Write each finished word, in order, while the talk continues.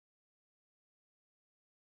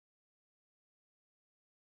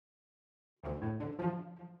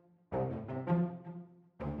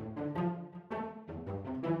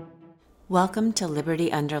Welcome to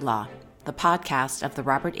Liberty Under Law, the podcast of the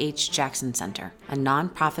Robert H. Jackson Center, a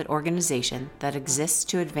nonprofit organization that exists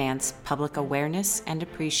to advance public awareness and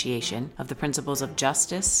appreciation of the principles of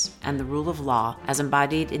justice and the rule of law as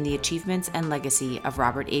embodied in the achievements and legacy of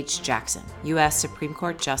Robert H. Jackson, U.S. Supreme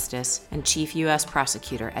Court Justice and Chief U.S.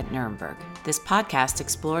 Prosecutor at Nuremberg. This podcast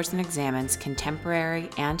explores and examines contemporary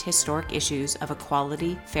and historic issues of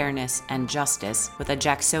equality, fairness, and justice with a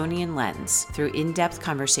Jacksonian lens through in-depth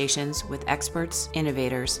conversations with experts,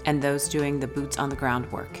 innovators, and those doing the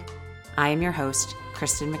boots-on-the-ground work. I am your host,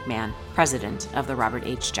 Kristen McMahon, president of the Robert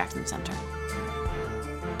H. Jackson Center.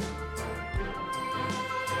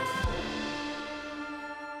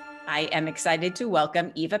 I am excited to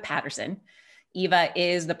welcome Eva Patterson. Eva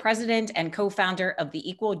is the president and co-founder of the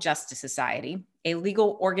Equal Justice Society, a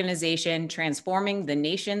legal organization transforming the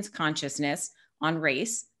nation's consciousness on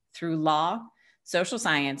race through law, social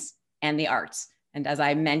science, and the arts. And as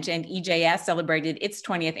I mentioned, EJS celebrated its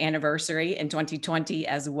 20th anniversary in 2020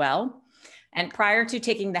 as well. And prior to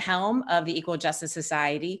taking the helm of the Equal Justice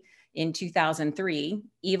Society in 2003,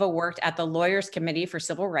 Eva worked at the Lawyers Committee for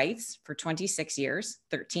Civil Rights for 26 years,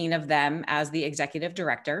 13 of them as the executive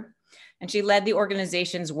director. And she led the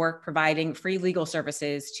organization's work providing free legal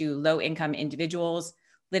services to low-income individuals,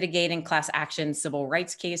 litigating class action civil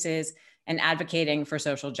rights cases, and advocating for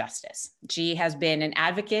social justice. She has been an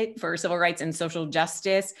advocate for civil rights and social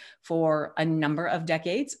justice for a number of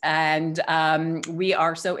decades. And we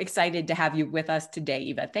are so excited to have you with us today,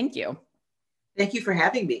 Eva. Thank you. Thank you for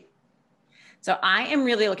having me. So I am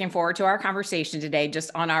really looking forward to our conversation today,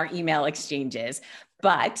 just on our email exchanges.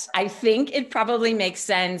 But I think it probably makes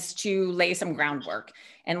sense to lay some groundwork.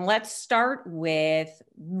 And let's start with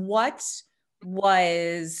what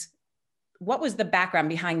was the background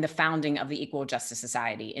behind the founding of the Equal Justice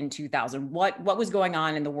Society in 2000? What was going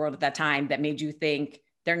on in the world at that time that made you think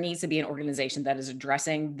there needs to be an organization that is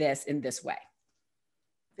addressing this in this way?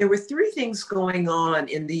 There were three things going on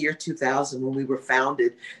in the year 2000 when we were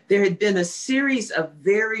founded. There had been a series of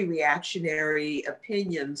very reactionary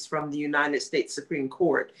opinions from the United States Supreme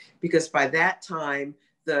Court, because by that time,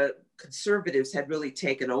 the conservatives had really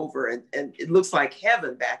taken over, and it looks like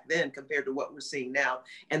heaven back then compared to what we're seeing now.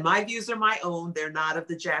 And my views are my own. They're not of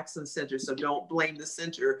the Jackson Center, so don't blame the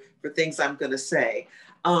center for things I'm going to say.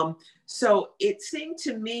 So it seemed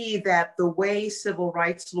to me that the way civil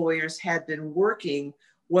rights lawyers had been working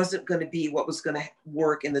wasn't going to be what was going to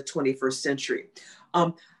work in the 21st century.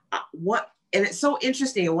 And it's so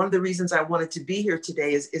interesting, and one of the reasons I wanted to be here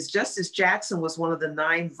today is Justice Jackson was one of the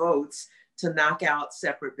 9 votes to knock out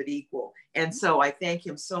separate but equal. And so I thank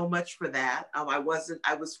him so much for that. I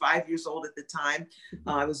was 5 years old at the time.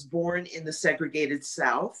 I was born in the segregated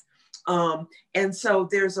South. And so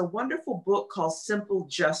there's a wonderful book called Simple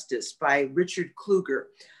Justice by Richard Kluger.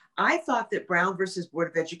 I thought that Brown versus Board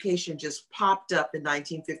of Education just popped up in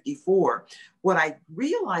 1954. What I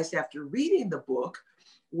realized after reading the book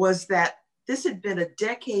was that this had been a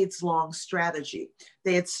decades-long strategy.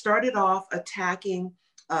 They had started off attacking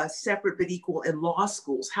separate but equal in law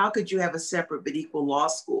schools. How could you have a separate but equal law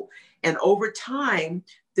school? And over time,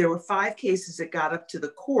 there were 5 cases that got up to the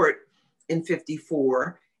court in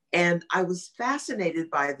 54. And I was fascinated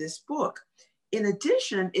by this book. In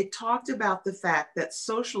addition, it talked about the fact that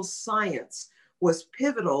social science was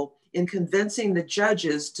pivotal in convincing the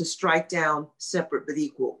judges to strike down separate but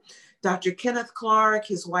equal. Dr. Kenneth Clark,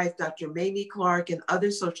 his wife, Dr. Mamie Clark, and other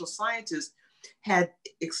social scientists had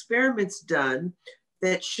experiments done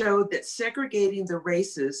that showed that segregating the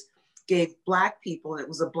races gave Black people, and it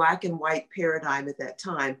was a black and white paradigm at that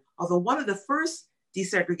time, although one of the first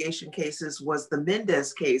desegregation cases was the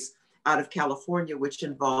Mendez case out of California, which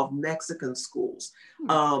involved Mexican schools.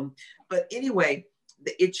 But anyway,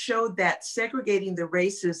 it showed that segregating the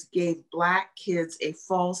races gave Black kids a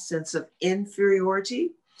false sense of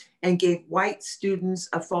inferiority and gave white students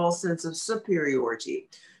a false sense of superiority.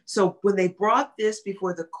 So when they brought this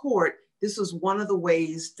before the court, this was one of the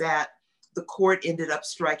ways that the court ended up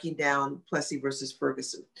striking down Plessy versus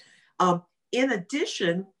Ferguson. In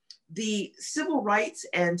addition, the civil rights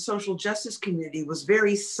and social justice community was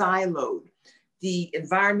very siloed. The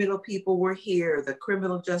environmental people were here, the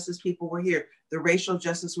criminal justice people were here, the racial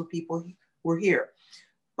justice people were here.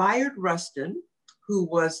 Bayard Rustin, who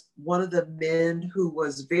was one of the men who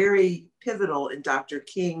was very pivotal in Dr.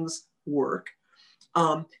 King's work,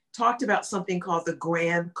 talked about something called the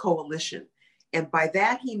Grand Coalition. And by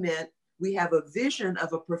that he meant we have a vision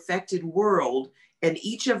of a perfected world, and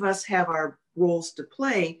each of us have our roles to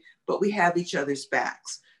play, but we have each other's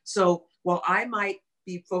backs. So while I might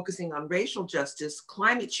be focusing on racial justice,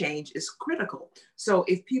 climate change is critical. So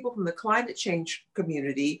if people from the climate change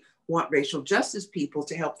community want racial justice people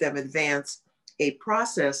to help them advance a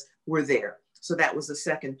process, we're there. So that was the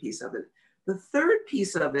second piece of it. The third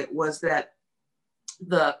piece of it was that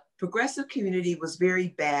the progressive community was very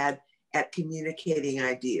bad at communicating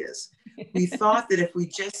ideas. We thought that if we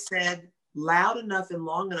just said loud enough and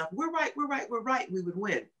long enough, we're right, we're right, we're right, we would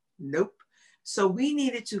win. Nope. So we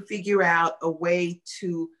needed to figure out a way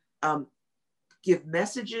to give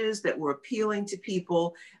messages that were appealing to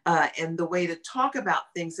people and the way to talk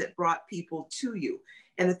about things that brought people to you.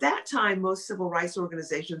 And at that time, most civil rights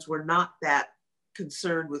organizations were not that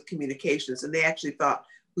concerned with communications, and they actually thought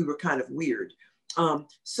we were kind of weird.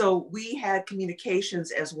 So we had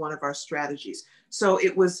communications as one of our strategies. So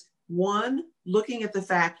it was one, looking at the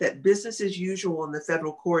fact that business as usual in the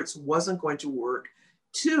federal courts wasn't going to work.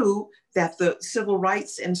 Two, that the civil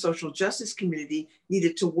rights and social justice community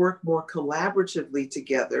needed to work more collaboratively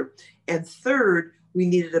together. And third, we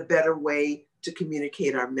needed a better way to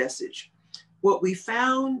communicate our message. What we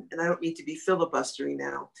found, and I don't need to be filibustering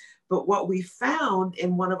now, but what we found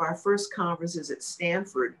in one of our first conferences at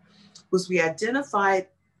Stanford was we identified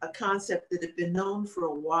a concept that had been known for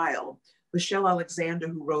a while. Michelle Alexander,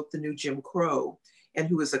 who wrote The New Jim Crow and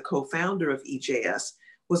who is a co-founder of EJS,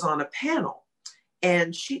 was on a panel.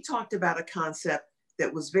 And she talked about a concept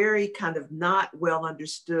that was very kind of not well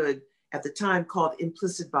understood at the time called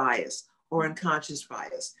implicit bias or unconscious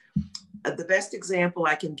bias. The best example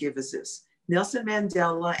I can give is this. Nelson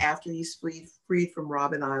Mandela, after he's freed from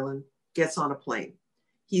Robben Island, gets on a plane.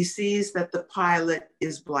 He sees that the pilot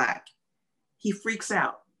is Black. He freaks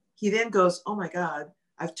out. He then goes, oh my God,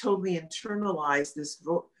 I've totally internalized this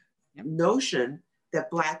notion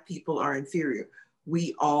that Black people are inferior.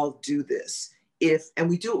 We all do this. And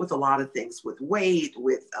we do it with a lot of things, with weight,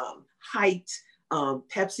 with height,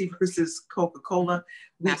 Pepsi versus Coca-Cola.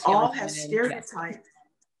 We all have stereotypes.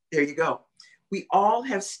 There you go. We all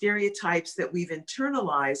have stereotypes that we've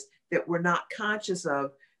internalized that we're not conscious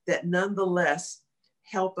of, that nonetheless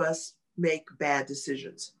help us make bad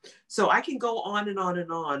decisions. So I can go on and on and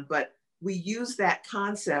on, but we use that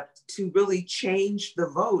concept to really change the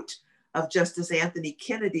vote of Justice Anthony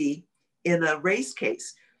Kennedy in a race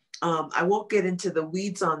case. I won't get into the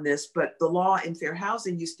weeds on this, but the law in fair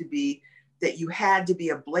housing used to be that you had to be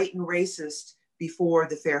a blatant racist before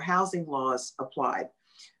the fair housing laws applied.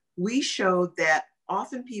 We showed that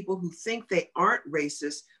often people who think they aren't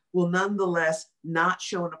racist will nonetheless not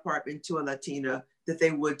show an apartment to a Latina that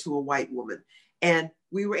they would to a white woman. And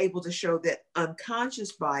we were able to show that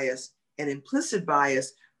unconscious bias and implicit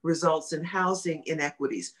bias results in housing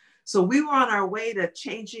inequities. So we were on our way to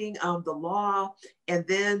changing the law, and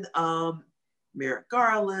then Merrick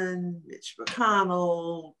Garland, Mitch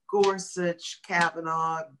McConnell, Gorsuch,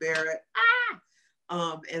 Kavanaugh, Barrett,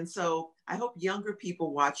 and so I hope younger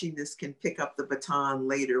people watching this can pick up the baton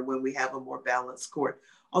later when we have a more balanced court,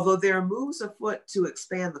 although there are moves afoot to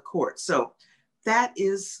expand the court. So that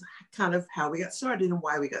is kind of how we got started and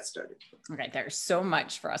why we got started. Okay, there's so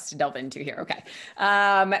much for us to delve into here. Okay.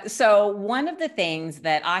 So one of the things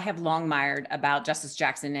that I have long admired about Justice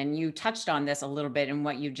Jackson, and you touched on this a little bit in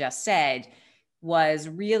what you just said, was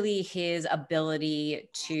really his ability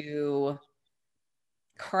to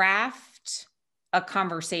craft a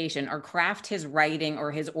conversation or craft his writing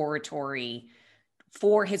or his oratory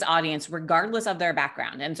for his audience, regardless of their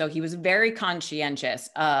background. And so he was very conscientious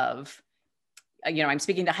of, you know, I'm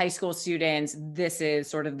speaking to high school students. This is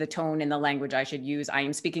sort of the tone and the language I should use. I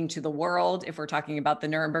am speaking to the world. If we're talking about the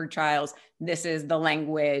Nuremberg trials, this is the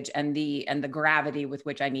language and the gravity with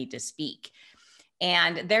which I need to speak.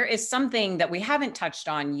 And there is something that we haven't touched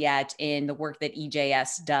on yet in the work that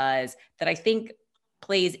EJS does that I think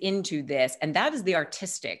plays into this, and that is the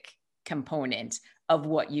artistic component of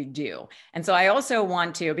what you do. And so I also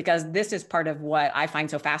want to, because this is part of what I find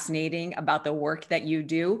so fascinating about the work that you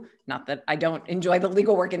do, not that I don't enjoy the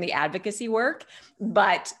legal work and the advocacy work,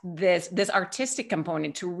 but this artistic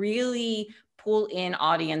component to really pull in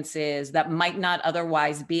audiences that might not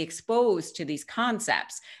otherwise be exposed to these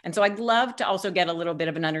concepts. And so I'd love to also get a little bit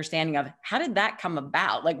of an understanding of how did that come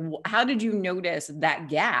about? Like, how did you notice that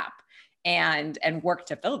gap and work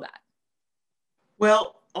to fill that?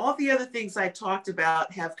 Well, all the other things I talked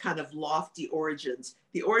about have kind of lofty origins.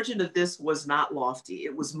 The origin of this was not lofty,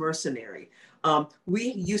 it was mercenary.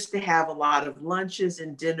 We used to have a lot of lunches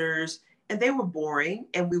and dinners, and they were boring,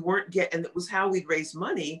 and we weren't and it was how we'd raise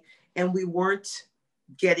money, and we weren't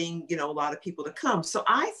getting, you know, a lot of people to come. So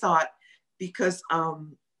I thought, because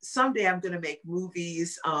someday I'm going to make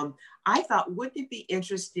movies, I thought, wouldn't it be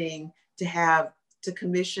interesting to have to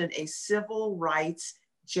commission a civil rights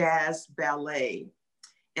jazz ballet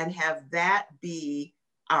and have that be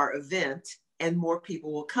our event, and more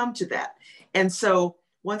people will come to that. And so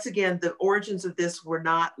once again, the origins of this were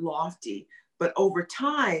not lofty, but over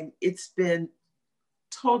time, it's been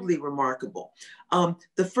totally remarkable.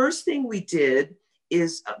 The first thing we did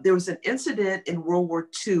is there was an incident in World War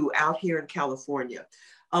II out here in California.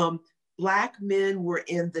 Black men were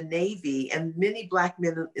in the Navy, and many Black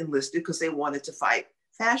men enlisted because they wanted to fight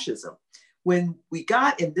fascism. When we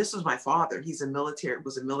got, and this was my father, was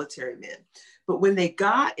a military man. But when they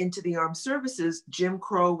got into the armed services, Jim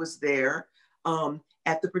Crow was there.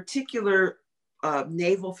 At the particular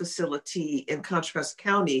naval facility in Contra Costa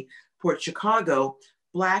County, Port Chicago,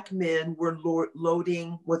 Black men were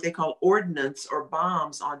loading what they call ordnance or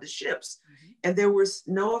bombs onto ships. Mm-hmm. And there was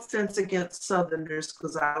no offense against Southerners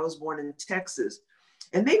because I was born in Texas.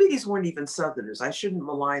 And maybe these weren't even Southerners. I shouldn't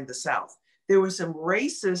malign the South. There were some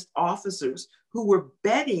racist officers who were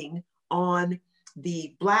betting on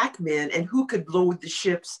the Black men and who could load the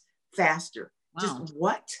ships faster. Wow. Just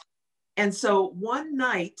what? And so one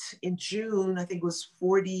night in June, I think it was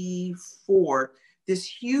 44, this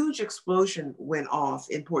huge explosion went off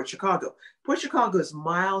in Port Chicago. Port Chicago is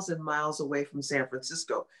miles and miles away from San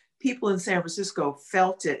Francisco. People in San Francisco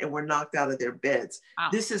felt it and were knocked out of their beds. Wow.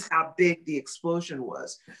 This is how big the explosion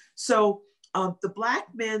was. So the Black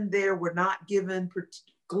men there were not given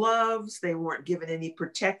gloves. They weren't given any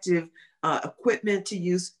protective equipment to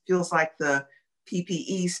use. Feels like the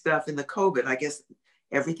PPE stuff in the COVID. I guess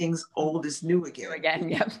everything's old is new again.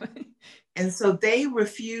 Yep. And so they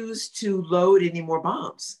refused to load any more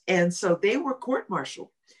bombs. And so they were court-martialed.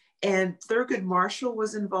 And Thurgood Marshall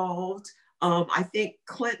was involved. I think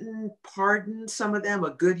Clinton pardoned some of them,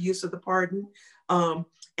 a good use of the pardon.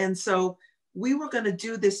 And so we were going to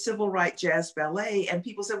do this civil rights jazz ballet. And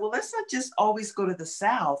people said, well, let's not just always go to the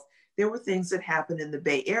South. There were things that happened in the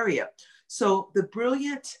Bay Area. So the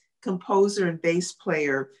brilliant composer and bass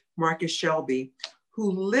player, Marcus Shelby, who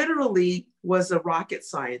literally was a rocket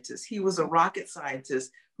scientist. He was a rocket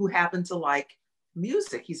scientist who happened to like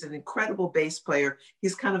music. He's an incredible bass player.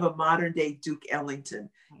 He's kind of a modern day Duke Ellington.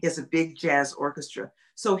 He has a big jazz orchestra.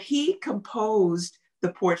 So he composed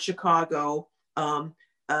the Port Chicago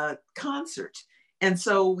concert. And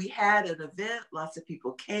so we had an event, lots of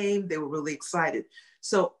people came, they were really excited.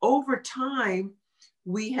 So over time,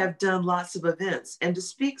 we have done lots of events. And to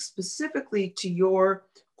speak specifically to your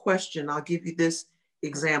question, I'll give you this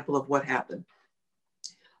example of what happened.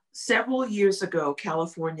 Several years ago,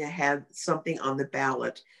 California had something on the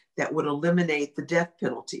ballot that would eliminate the death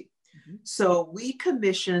penalty. Mm-hmm. So we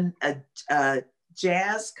commissioned a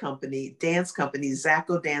jazz company, dance company,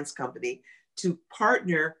 Zacco Dance Company, to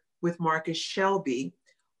partner with Marcus Shelby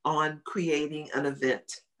on creating an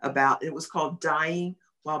event about, it was called Dying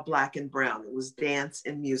While Black and Brown. It was dance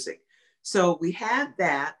and music. So we had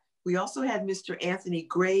that. We also had Mr. Anthony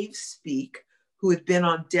Graves speak, who had been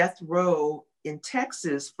on death row in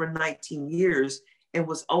Texas for 19 years and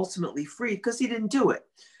was ultimately freed because he didn't do it.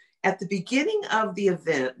 At the beginning of the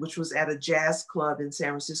event, which was at a jazz club in San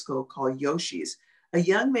Francisco called Yoshi's, a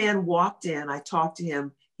young man walked in, I talked to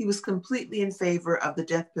him. He was completely in favor of the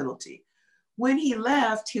death penalty. When he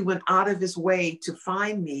left, he went out of his way to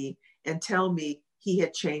find me and tell me he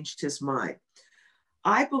had changed his mind.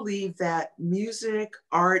 I believe that music,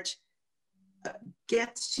 art,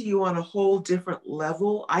 gets to you on a whole different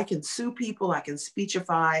level. I can sue people, I can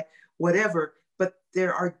speechify, whatever, but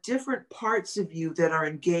there are different parts of you that are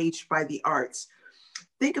engaged by the arts.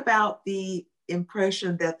 Think about the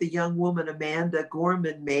impression that the young woman, Amanda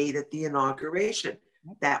Gorman, made at the inauguration.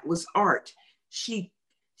 That was art.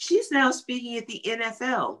 She's now speaking at the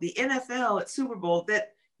NFL. The NFL at Super Bowl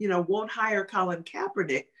that, won't hire Colin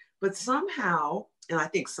Kaepernick, but somehow, and I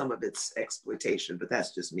think some of it's exploitation, but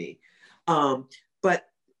that's just me. But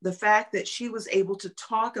the fact that she was able to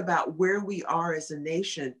talk about where we are as a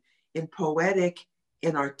nation in poetic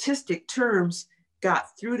and artistic terms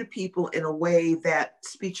got through to people in a way that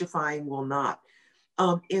speechifying will not.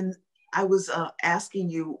 I was asking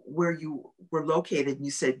you where you were located, and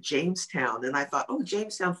you said Jamestown, and I thought, oh,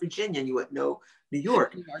 Jamestown, Virginia, and you went, no, New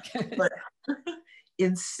York. But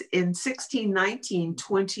in 1619,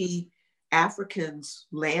 20 Africans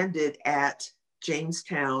landed at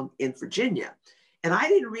Jamestown in Virginia. And I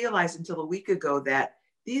didn't realize until a week ago that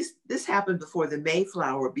this happened before the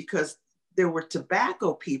Mayflower, because there were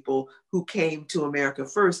tobacco people who came to America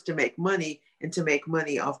first to make money and to make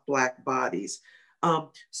money off Black bodies.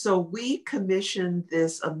 So we commissioned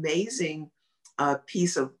this amazing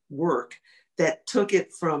piece of work that took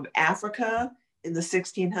it from Africa in the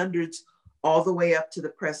 1600s all the way up to the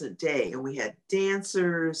present day. And we had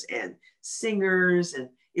dancers and singers, and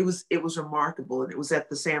it was remarkable. And it was at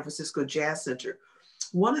the San Francisco Jazz Center.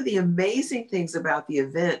 One of the amazing things about the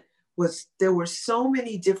event was there were so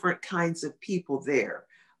many different kinds of people there.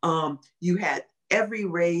 You had every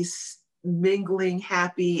race mingling,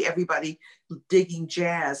 happy, everybody digging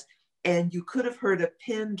jazz. And you could have heard a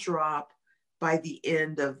pin drop by the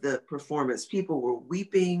end of the performance. People were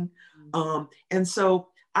weeping. And so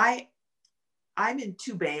I'm in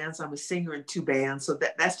two bands. I'm a singer in two bands. So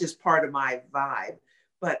that's just part of my vibe.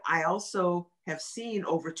 But I also have seen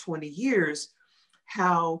over 20 years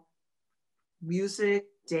how music,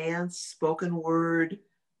 dance, spoken word,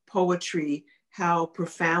 poetry, how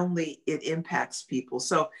profoundly it impacts people.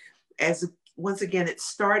 So once again, it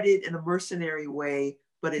started in a mercenary way,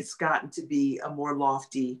 but it's gotten to be a more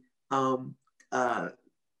lofty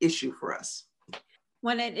issue for us.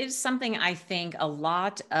 Well, it is something I think a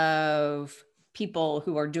lot of people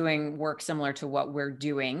who are doing work similar to what we're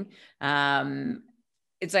doing,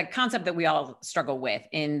 it's a concept that we all struggle with,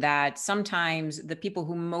 in that sometimes the people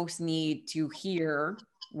who most need to hear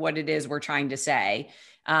what it is we're trying to say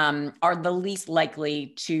are the least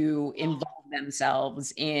likely to involve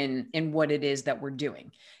themselves in what it is that we're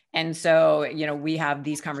doing. And so, you know, we have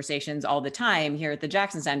these conversations all the time here at the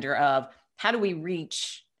Jackson Center of how do we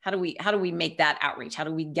reach, how do we make that outreach? How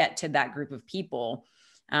do we get to that group of people?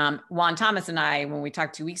 Juan Thomas and I, when we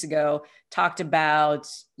talked 2 weeks ago, talked about,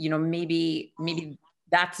 you know, maybe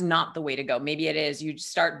that's not the way to go. Maybe it is, you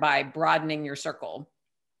start by broadening your circle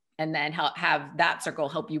and then have that circle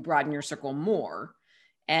help you broaden your circle more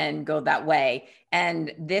and go that way.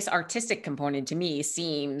 And this artistic component to me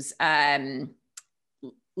seems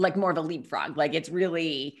like more of a leapfrog. Like it's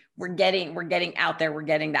really, we're getting out there, we're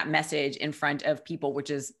getting that message in front of people, which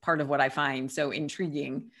is part of what I find so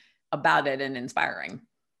intriguing about it and inspiring.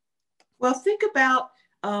 Well, think about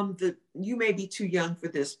you may be too young for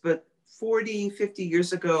this, but 40, 50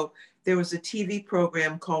 years ago, there was a TV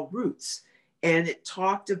program called Roots, and it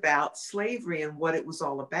talked about slavery and what it was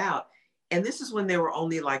all about. And this is when there were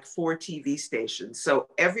only like 4 TV stations. So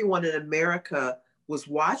everyone in America was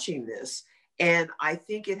watching this. And I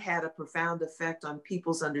think it had a profound effect on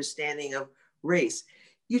people's understanding of race.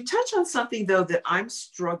 You touch on something, though, that I'm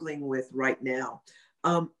struggling with right now.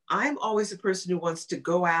 I'm always a person who wants to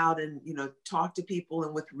go out and, you know, talk to people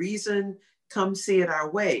and with reason, come see it our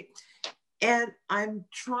way. And I'm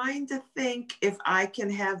trying to think if I can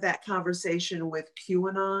have that conversation with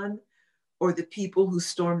QAnon or the people who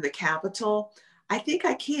stormed the Capitol. I think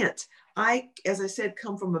I can't. As I said,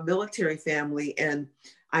 come from a military family, and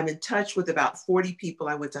I'm in touch with about 40 people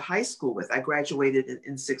I went to high school with. I graduated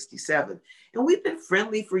in 67. And we've been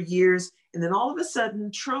friendly for years. And then all of a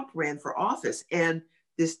sudden, Trump ran for office. And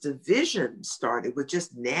this division started with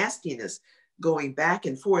just nastiness going back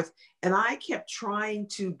and forth. And I kept trying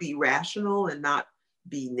to be rational and not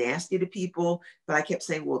be nasty to people. But I kept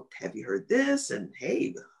saying, well, have you heard this? And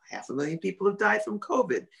hey, 500,000 people have died from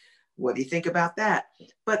COVID. What do you think about that?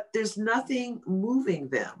 But there's nothing moving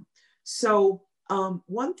them. So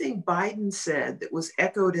one thing Biden said that was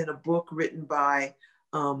echoed in a book written by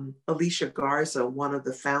Alicia Garza, one of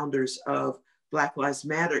the founders of Black Lives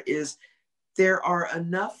Matter, is there are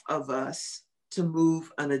enough of us to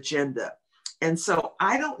move an agenda. And so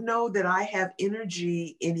I don't know that I have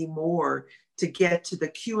energy anymore to get to the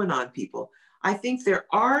QAnon people. I think there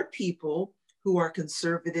are people who are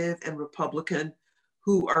conservative and Republican,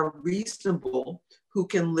 who are reasonable, who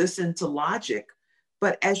can listen to logic.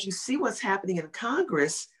 But as you see what's happening in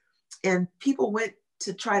Congress, and people went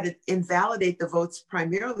to try to invalidate the votes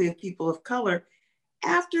primarily of people of color,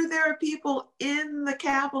 after there are people in the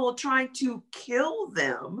Capitol trying to kill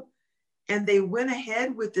them, and they went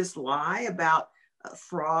ahead with this lie about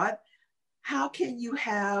fraud, how can you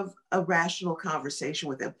have a rational conversation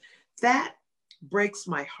with them? That breaks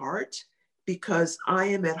my heart, because I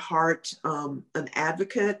am at heart an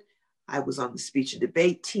advocate. I was on the speech and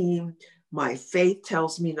debate team. My faith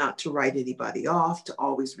tells me not to write anybody off, to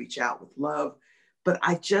always reach out with love. But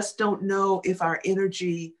I just don't know if our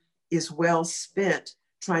energy is well spent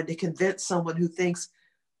trying to convince someone who thinks,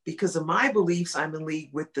 because of my beliefs, I'm in league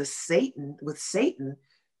with Satan.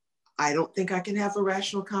 I don't think I can have a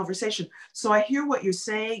rational conversation. So I hear what you're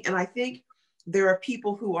saying. And I think there are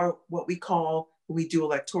people who are what we call, when we do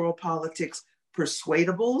electoral politics,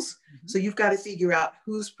 persuadables. Mm-hmm. So you've got to figure out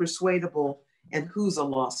who's persuadable and who's a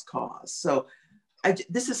lost cause. So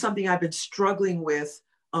this is something I've been struggling with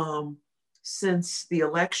since the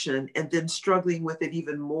election, and then struggling with it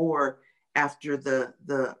even more after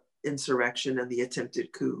the insurrection and the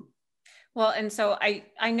attempted coup. Well, and so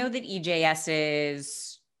I know that EJS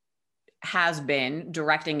is has been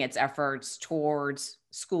directing its efforts towards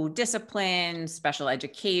school discipline, special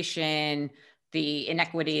education, the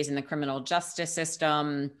inequities in the criminal justice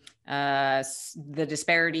system, the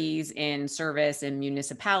disparities in service in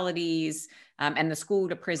municipalities, and the school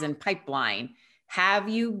to prison pipeline. Have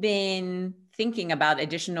you been thinking about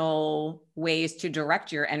additional ways to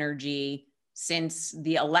direct your energy since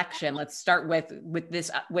the election? Let's start with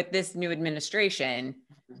this new administration.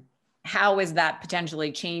 How is that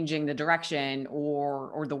potentially changing the direction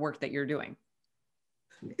or the work that you're doing?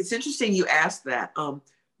 It's interesting you asked that.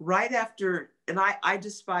 Right after, and I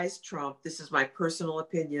despise Trump. This is my personal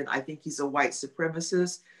opinion. I think he's a white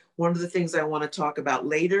supremacist. One of the things I want to talk about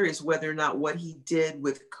later is whether or not what he did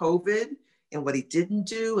with COVID and what he didn't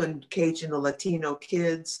do and caging the Latino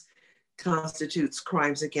kids constitutes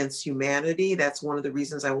crimes against humanity. That's one of the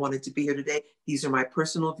reasons I wanted to be here today. These are my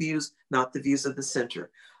personal views, not the views of the center.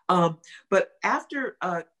 But after,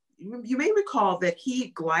 you may recall that he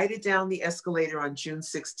glided down the escalator on June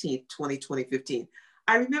 16th, 2015.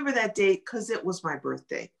 I remember that date because it was my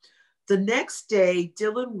birthday. The next day,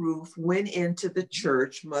 Dylann Roof went into the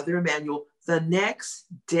church, Mother Emanuel, the next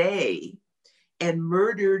day and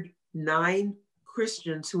murdered 9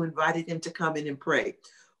 Christians who invited him to come in and pray.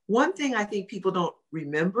 One thing I think people don't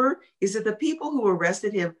remember is that the people who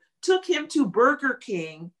arrested him took him to Burger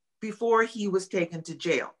King before he was taken to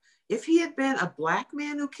jail. If he had been a Black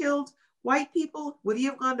man who killed white people, would he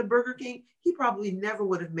have gone to Burger King? He probably never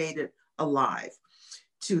would have made it alive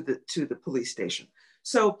to the police station.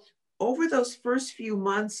 So over those first few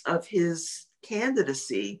months of his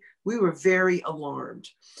candidacy, we were very alarmed.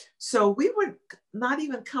 So we were not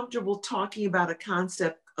even comfortable talking about a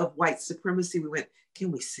concept of white supremacy. We went,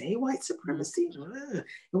 can we say white supremacy? And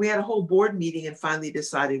we had a whole board meeting and finally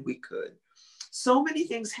decided we could. So many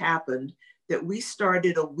things happened that we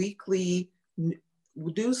started a weekly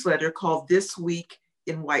newsletter called This Week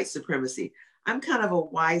in White Supremacy. I'm kind of a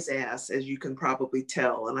wise ass, as you can probably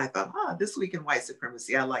tell. And I thought, This Week in White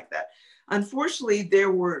Supremacy, I like that. Unfortunately,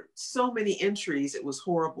 there were so many entries, it was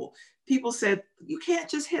horrible. People said, you can't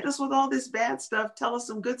just hit us with all this bad stuff, tell us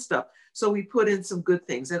some good stuff. So we put in some good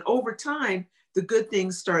things. And over time, the good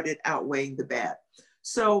things started outweighing the bad.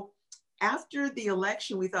 So after the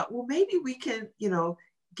election, we thought, well, maybe we can,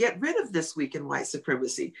 get rid of This Week in White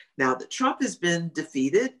Supremacy. Now that Trump has been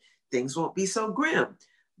defeated, things won't be so grim.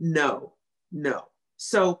 No.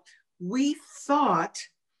 So we thought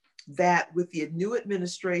that with the new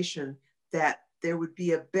administration, that there would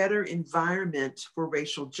be a better environment for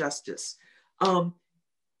racial justice. But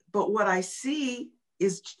what I see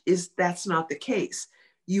is that's not the case.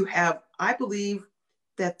 You have, I believe,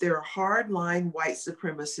 that there are hardline white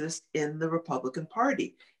supremacists in the Republican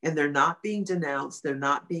Party, and they're not being denounced. They're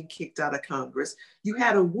not being kicked out of Congress. You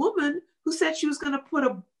had a woman who said she was going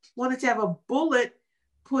to wanted to have a bullet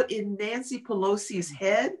put in Nancy Pelosi's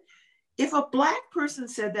head. If a Black person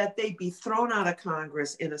said that, they'd be thrown out of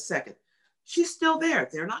Congress in a second. She's still there.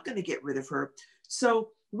 They're not going to get rid of her. So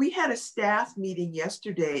we had a staff meeting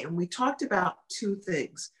yesterday, and we talked about 2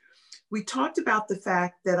 things. We talked about the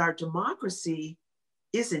fact that our democracy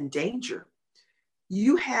is in danger.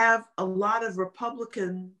 You have a lot of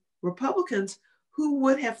Republicans who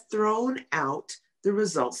would have thrown out the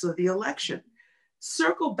results of the election.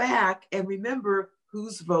 Circle back and remember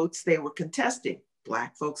whose votes they were contesting.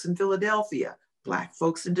 Black folks in Philadelphia, Black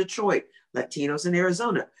folks in Detroit, Latinos in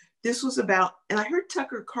Arizona. This was about, and I heard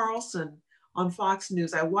Tucker Carlson on Fox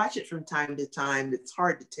News. I watch it from time to time. It's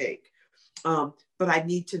hard to take. But I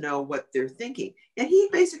need to know what they're thinking. And he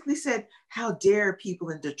basically said, how dare people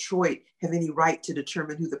in Detroit have any right to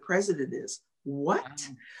determine who the president is? What?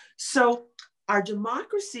 Wow. So our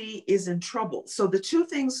democracy is in trouble. So the 2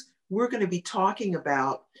 things we're going to be talking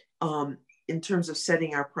about in terms of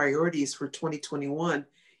setting our priorities for 2021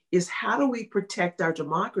 is how do we protect our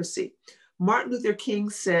democracy? Martin Luther King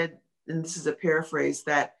said, and this is a paraphrase,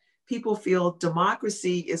 that people feel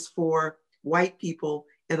democracy is for white people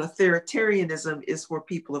and authoritarianism is for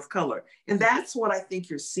people of color. And that's what I think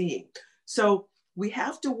you're seeing. So we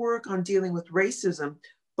have to work on dealing with racism,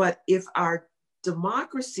 but if our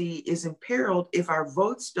democracy is imperiled, if our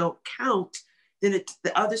votes don't count, then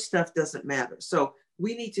the other stuff doesn't matter. So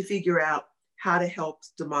we need to figure out how to help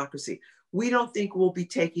democracy. We don't think we'll be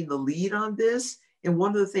taking the lead on this. And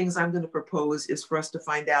one of the things I'm going to propose is for us to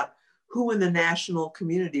find out who in the national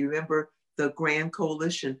community, remember the Grand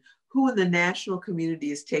Coalition, who in the national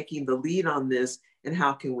community is taking the lead on this and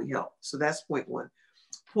how can we help? So that's point 1.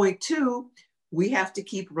 Point 2, we have to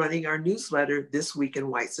keep running our newsletter, This Week in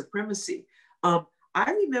White Supremacy. I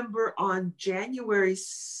remember on January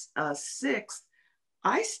 6th,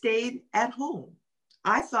 I stayed at home.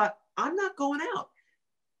 I thought I'm not going out.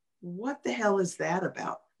 What the hell is that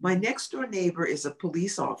about? My next door neighbor is a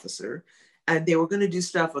police officer, and they were going to do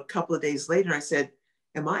stuff a couple of days later. I said,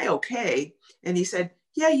 am I okay? And he said,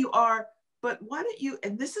 yeah, you are. But why don't you,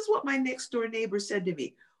 and this is what my next door neighbor said to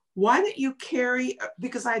me, why don't you carry,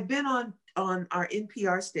 because I'd been on our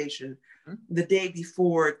NPR station the day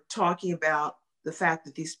before talking about the fact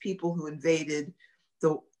that these people who invaded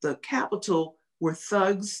the Capitol were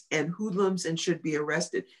thugs and hoodlums and should be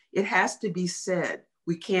arrested. It has to be said,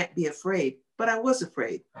 we can't be afraid, but I was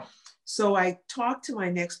afraid. So I talked to my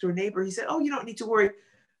next door neighbor. He said, oh, you don't need to worry,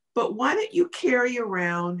 but why don't you carry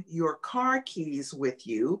around your car keys with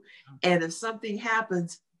you? And if something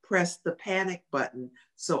happens, press the panic button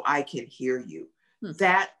so I can hear you.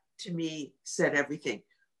 That to me said everything.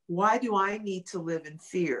 Why do I need to live in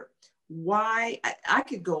fear? Why? I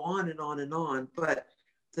could go on and on and on, but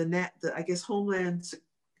I guess Homeland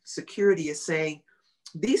Security is saying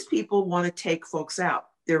these people want to take folks out.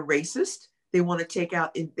 They're racist. They want to take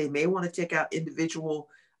out, they may want to take out individual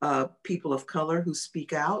people of color who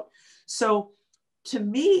speak out. So to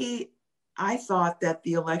me, I thought that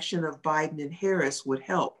the election of Biden and Harris would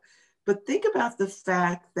help. But think about the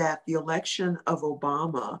fact that the election of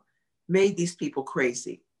Obama made these people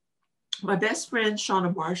crazy. My best friend,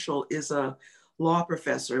 Shauna Marshall, is a law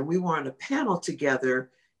professor, and we were on a panel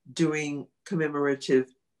together doing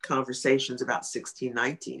commemorative conversations about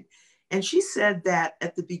 1619. And she said that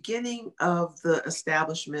at the beginning of the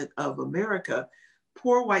establishment of America,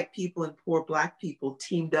 poor white people and poor Black people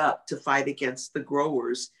teamed up to fight against the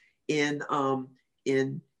growers in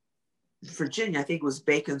Virginia. I think it was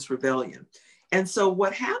Bacon's Rebellion. And so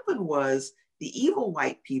what happened was the evil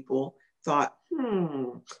white people thought,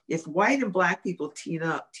 if white and Black people team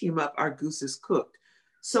up, our goose is cooked.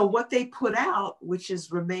 So what they put out, which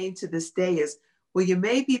has remained to this day, is, well, you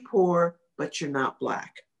may be poor, but you're not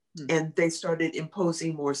Black. And they started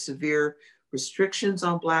imposing more severe restrictions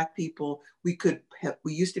on Black people. We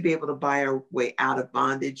used to be able to buy our way out of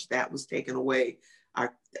bondage. That was taken away.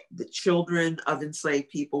 The children of enslaved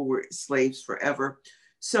people were slaves forever.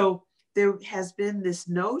 So there has been this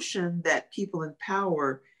notion that people in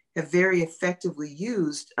power have very effectively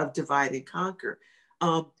used of divide and conquer.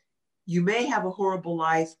 You may have a horrible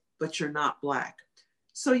life, but you're not Black.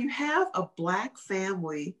 So you have a Black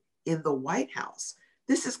family in the White House.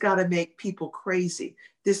 This has got to make people crazy.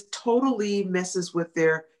 This totally messes with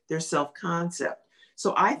their self-concept.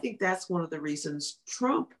 So I think that's one of the reasons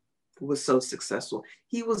Trump was so successful.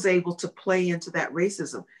 He was able to play into that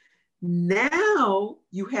racism. Now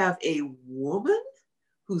you have a woman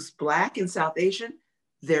who's Black and South Asian.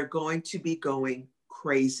 They're going to be going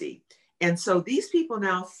crazy. And so these people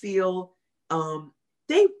now feel,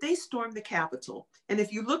 they stormed the Capitol. And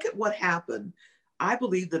if you look at what happened, I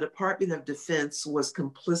believe the Department of Defense was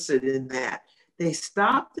complicit in that. They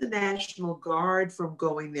stopped the National Guard from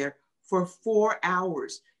going there for 4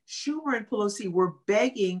 hours. Schumer and Pelosi were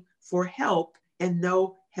begging for help, and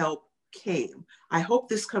no help came. I hope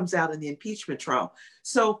this comes out in the impeachment trial.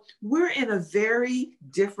 So we're in a very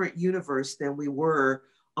different universe than we were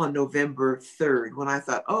on November 3rd, when I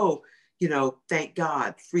thought, oh, thank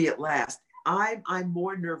God, free at last. I'm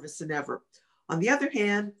more nervous than ever. On the other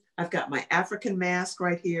hand, I've got my African mask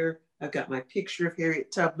right here. I've got my picture of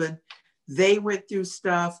Harriet Tubman. They went through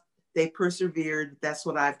stuff. They persevered. That's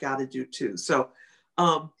what I've got to do too. So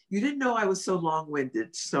you didn't know I was so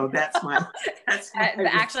long-winded. So that's my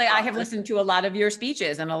actually, I have listened to a lot of your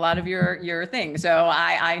speeches and a lot of your things. So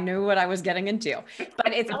I knew what I was getting into.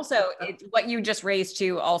 But it's also, what you just raised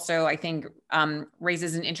too, also, I think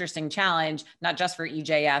raises an interesting challenge, not just for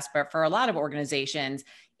EJS, but for a lot of organizations,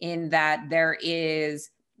 in that there is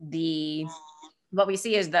what we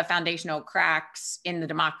see is the foundational cracks in the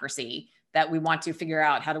democracy that we want to figure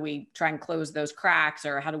out, how do we try and close those cracks,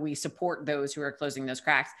 or how do we support those who are closing those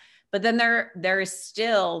cracks? But then there is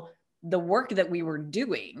still the work that we were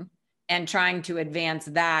doing and trying to advance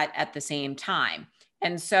that at the same time.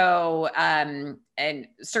 And so, and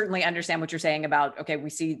certainly understand what you're saying about, okay, we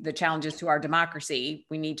see the challenges to our democracy.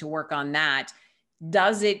 We need to work on that.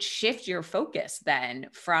 Does it shift your focus then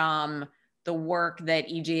from the work that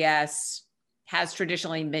EJS has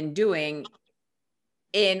traditionally been doing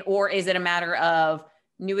or is it a matter of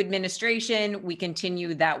new administration, we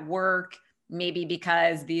continue that work, maybe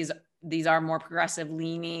because these are more progressive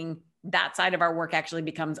leaning, that side of our work actually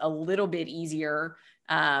becomes a little bit easier.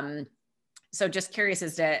 So just curious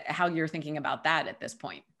as to how you're thinking about that at this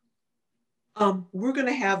point. We're going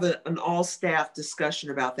to have an all-staff discussion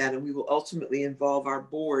about that, and we will ultimately involve our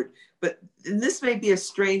board. And this may be a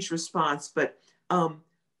strange response, but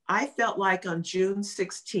I felt like on June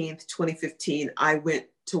 16th, 2015, I went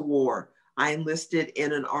to war. I enlisted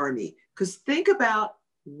in an army. Because think about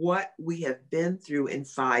what we have been through in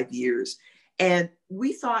 5 years. And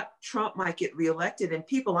we thought Trump might get reelected. And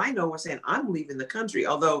people I know were saying, I'm leaving the country,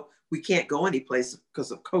 although we can't go anyplace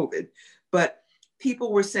because of COVID. But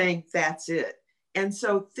people were saying, that's it. And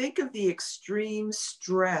so think of the extreme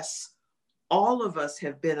stress all of us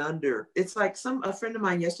have been under. It's like a friend of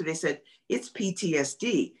mine yesterday said, it's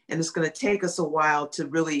PTSD, and it's going to take us a while to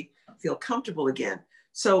really feel comfortable again.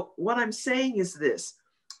 So what I'm saying is this: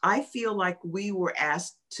 I feel like we were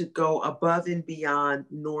asked to go above and beyond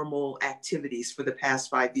normal activities for the past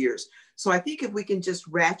 5 years. So I think if we can just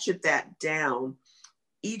ratchet that down,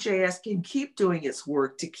 EJS can keep doing its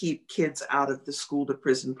work to keep kids out of the school to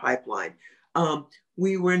prison pipeline.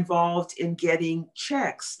 We were involved in getting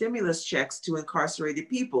checks, stimulus checks to incarcerated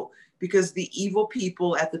people, because the evil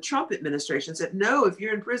people at the Trump administration said, no, if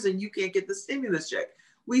you're in prison, you can't get the stimulus check.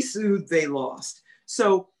 We sued, they lost.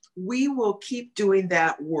 So we will keep doing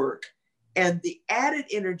that work. And the added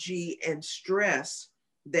energy and stress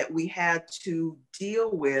that we had to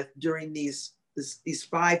deal with during these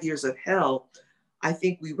 5 years of hell, I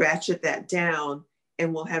think we ratchet that down,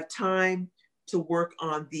 and we'll have time to work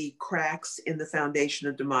on the cracks in the foundation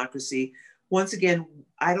of democracy. Once again,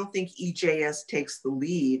 I don't think EJS takes the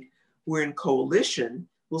lead. We're in coalition.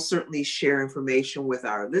 We'll certainly share information with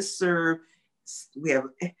our listserv. We have,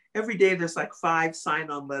 every day there's like 5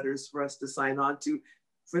 sign-on letters for us to sign on to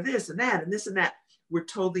for this and that and this and that. We're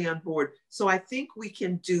totally on board. So I think we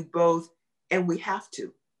can do both, and we have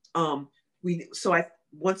to.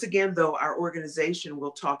 Once again, though, our organization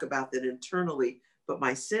will talk about that internally, but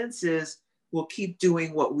my sense is we'll keep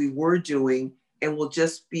doing what we were doing, and we'll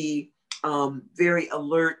just be very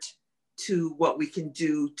alert to what we can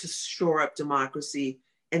do to shore up democracy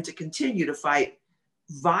and to continue to fight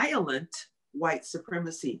violent white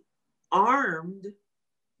supremacy, armed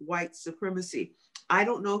white supremacy. I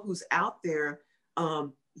don't know who's out there.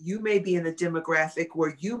 You may be in a demographic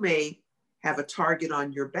where you may have a target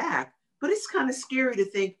on your back, but it's kind of scary to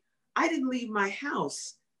think, I didn't leave my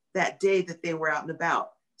house that day that they were out and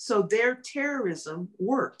about. So their terrorism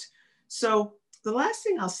worked. So the last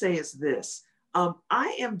thing I'll say is this.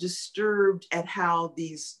 I am disturbed at how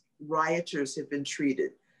these rioters have been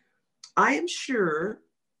treated. I am sure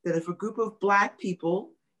that if a group of Black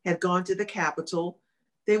people had gone to the Capitol,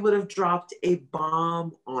 they would have dropped a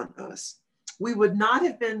bomb on us. We would not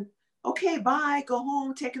have been, okay, bye, go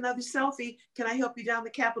home, take another selfie. Can I help you down the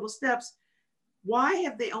Capitol steps? Why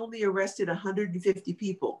have they only arrested 150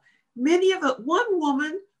 people? One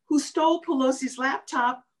woman who stole Pelosi's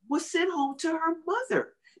laptop was sent home to her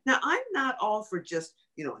mother. Now, I'm not all for just,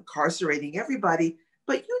 incarcerating everybody,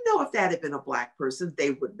 but if that had been a Black person,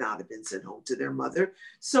 they would not have been sent home to their mother.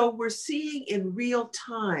 So we're seeing in real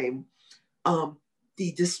time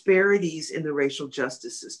the disparities in the racial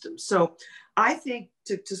justice system. So I think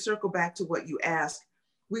to circle back to what you asked,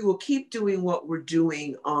 we will keep doing what we're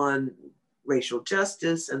doing on racial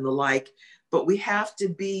justice and the like, but we have to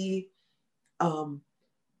be,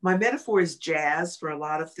 my metaphor is jazz for a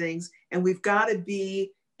lot of things, and we've got to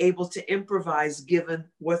be able to improvise given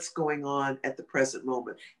what's going on at the present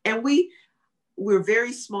moment. And we're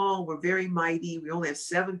very small, we're very mighty, we only have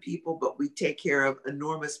 7 people, but we take care of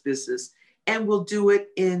enormous business, and we'll do it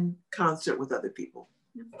in concert with other people.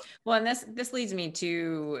 Well, and this leads me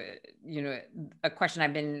to, a question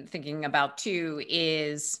I've been thinking about too,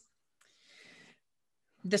 is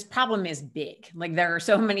this problem is big. Like, there are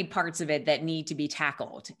so many parts of it that need to be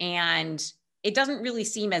tackled. And it doesn't really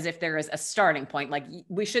seem as if there is a starting point. Like,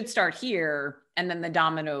 we should start here and then the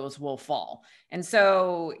dominoes will fall. And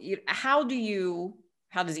so how does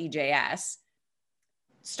EJS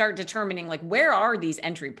start determining, like, where are these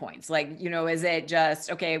entry points? Like, is it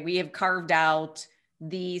just, okay, we have carved out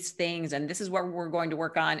these things and this is what we're going to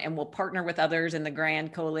work on, and we'll partner with others in the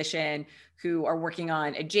grand coalition who are working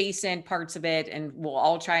on adjacent parts of it, and we'll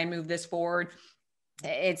all try and move this forward?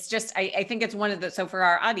 It's just, I think it's so for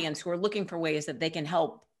our audience who are looking for ways that they can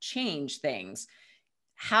help change things,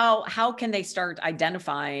 how can they start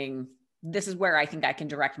identifying, this is where I think I can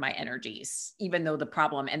direct my energies, even though the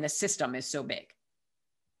problem and the system is so big?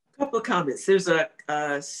 A couple of comments. There's a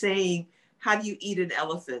saying, how do you eat an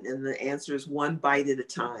elephant? And the answer is one bite at a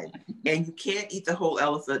time. And you can't eat the whole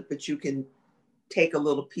elephant, but you can take a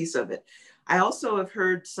little piece of it. I also have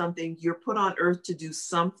heard something, you're put on earth to do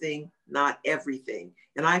something, not everything.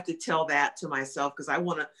 And I have to tell that to myself because I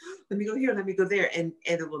want to, let me go here, let me go there, and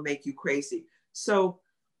it will make you crazy. So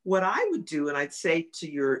what I would do, and I'd say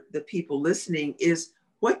to the people listening, is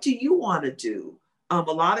what do you want to do? A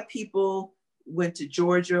lot of people went to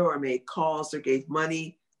Georgia or made calls or gave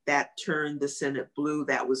money that turned the Senate blue.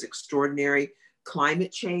 That was extraordinary.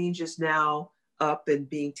 Climate change is now up and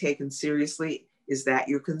being taken seriously. Is that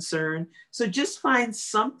your concern? So just find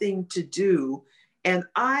something to do. And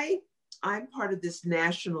I'm part of this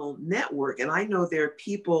national network, and I know there are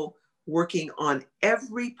people working on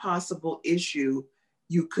every possible issue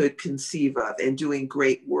you could conceive of and doing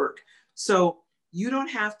great work. So you don't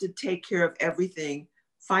have to take care of everything.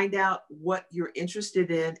 Find out what you're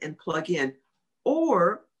interested in and plug in,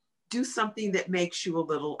 or do something that makes you a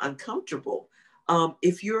little uncomfortable.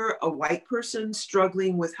 If you're a white person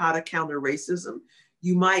struggling with how to counter racism,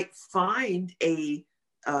 you might find a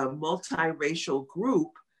multiracial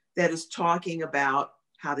group that is talking about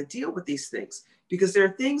how to deal with these things. Because there are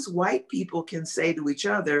things white people can say to each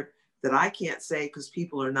other that I can't say because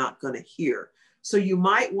people are not going to hear. So you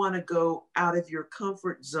might want to go out of your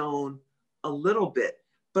comfort zone a little bit.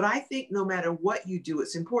 But I think no matter what you do,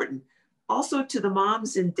 it's important. Also to the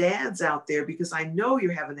moms and dads out there, because I know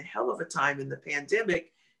you're having a hell of a time in the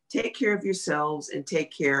pandemic, take care of yourselves and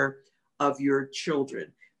take care of your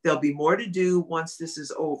children. There'll be more to do once this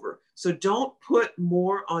is over. So don't put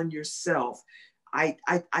more on yourself. I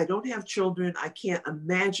don't have children. I can't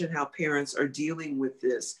imagine how parents are dealing with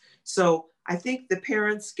this. So I think the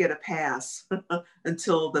parents get a pass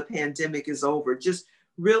until the pandemic is over. Just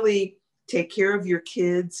really take care of your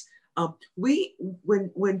kids.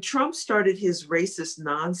 When Trump started his racist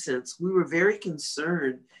nonsense, we were very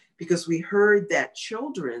concerned because we heard that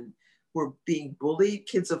children were being bullied,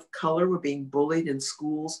 kids of color were being bullied in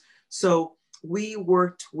schools. So we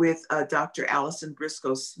worked with Dr. Allison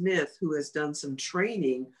Briscoe Smith, who has done some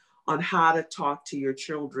training on how to talk to your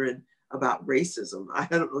children about racism. I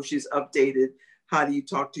don't know if she's updated how do you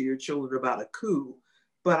talk to your children about a coup,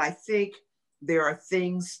 but I think there are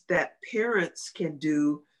things that parents can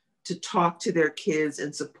do to talk to their kids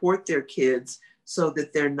and support their kids so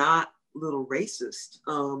that they're not little racist.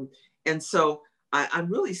 And so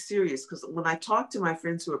I'm really serious, because when I talk to my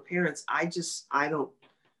friends who are parents, I don't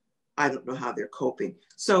know how they're coping.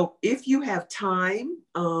 So if you have time,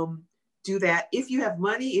 do that. If you have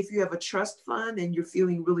money, if you have a trust fund and you're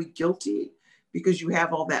feeling really guilty because you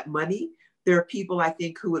have all that money, there are people I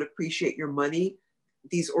think who would appreciate your money.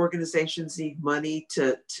 These organizations need money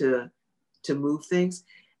to move things.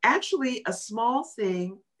 Actually, a small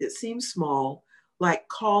thing that seems small, like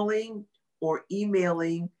calling or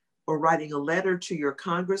emailing or writing a letter to your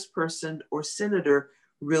congressperson or senator,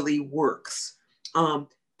 really works.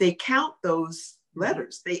 They count those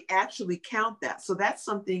letters. They actually count that. So that's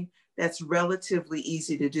something that's relatively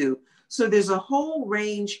easy to do. So there's a whole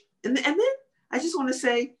range. And then I just want to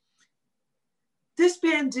say, this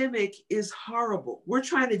pandemic is horrible. We're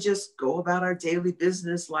trying to just go about our daily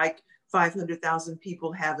business like 500,000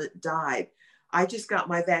 people haven't died. I just got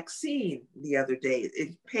my vaccine the other day.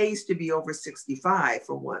 It pays to be over 65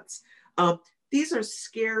 for once. These are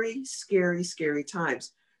scary, scary, scary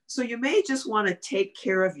times. So you may just want to take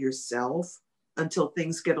care of yourself until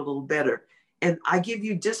things get a little better. And I give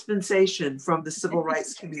you dispensation from the civil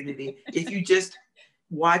rights community if you just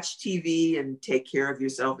watch TV and take care of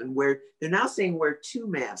yourself and they're now saying wear 2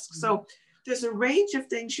 masks. So there's a range of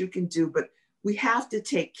things you can do, but we have to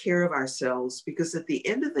take care of ourselves, because at the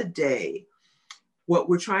end of the day, what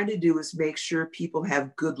we're trying to do is make sure people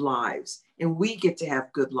have good lives, and we get to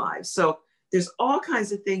have good lives. So there's all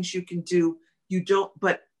kinds of things you can do.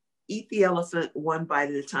 But eat the elephant one bite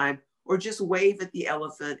at a time, or just wave at the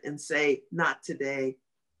elephant and say, not today.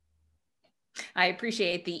 I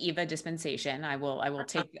appreciate the Eva dispensation. I will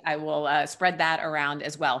spread that around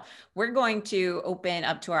as well. We're going to open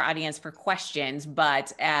up to our audience for questions,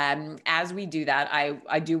 but as we do that,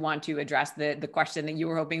 I do want to address the question that you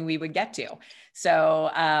were hoping we would get to.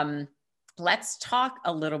 So let's talk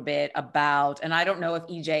a little bit about, and I don't know if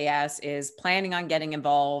EJS is planning on getting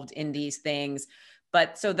involved in these things,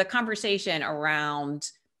 but so the conversation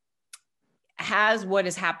around, has what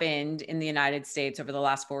has happened in the United States over the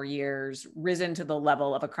last 4 years risen to the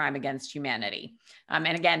level of a crime against humanity? And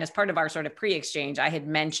again, as part of our sort of pre-exchange, I had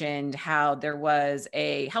mentioned how there was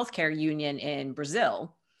a healthcare union in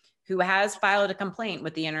Brazil who has filed a complaint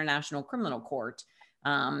with the International Criminal Court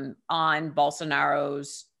on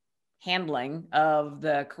Bolsonaro's handling of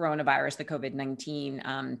the coronavirus, the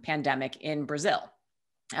COVID-19 pandemic in Brazil.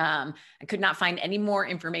 I could not find any more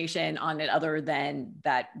information on it other than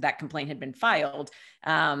that complaint had been filed.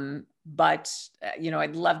 But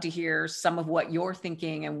I'd love to hear some of what you're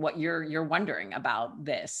thinking and what you're wondering about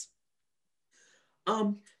this.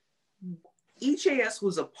 EJS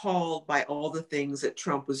was appalled by all the things that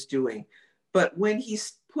Trump was doing, but when he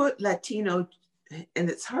put Latino, and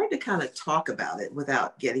it's hard to kind of talk about it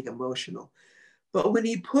without getting emotional, But when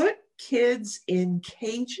he put kids in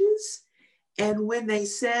cages, and when they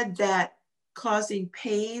said that causing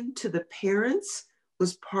pain to the parents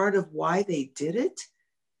was part of why they did it,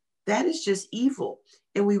 that is just evil.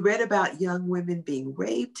 And we read about young women being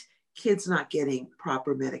raped, kids not getting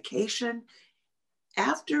proper medication.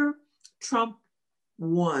 After Trump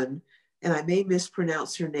won, and I may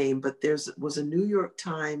mispronounce her name, but there was a New York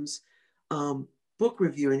Times book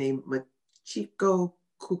reviewer named Machiko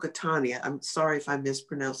Kukatani. I'm sorry if I'm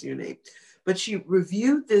mispronouncing your name, but she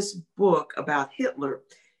reviewed this book about Hitler.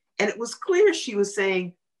 And it was clear she was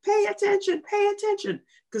saying, pay attention,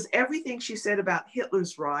 because everything she said about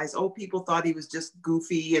Hitler's rise, oh, people thought he was just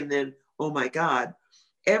goofy, and then, oh my God,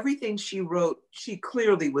 everything she wrote, she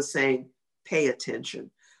clearly was saying, pay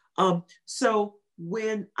attention. So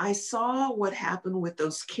when I saw what happened with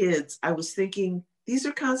those kids, I was thinking, these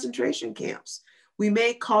are concentration camps. We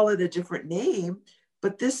may call it a different name,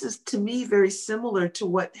 but this is, to me, very similar to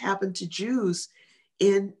what happened to Jews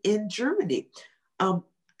in Germany.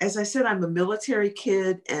 As I said, I'm a military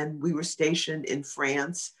kid, and we were stationed in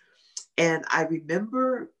France. And I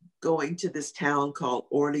remember going to this town called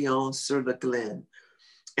Orléans-sur-le-Glen.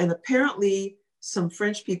 And apparently some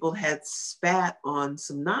French people had spat on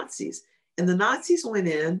some Nazis. And the Nazis went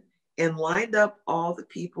in and lined up all the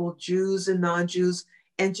people, Jews and non-Jews,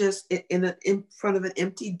 and just in front of an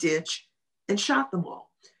empty ditch and shot them all.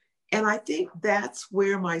 And I think that's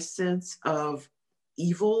where my sense of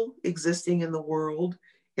evil existing in the world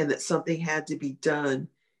and that something had to be done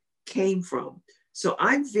came from. So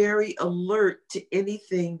I'm very alert to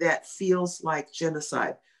anything that feels like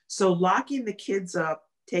genocide. So locking the kids up,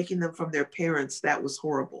 taking them from their parents, that was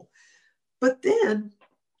horrible. But then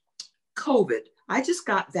COVID, I just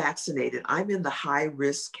got vaccinated. I'm in the high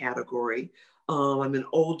risk category. I'm an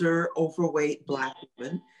older, overweight Black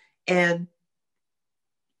woman. And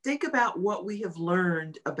think about what we have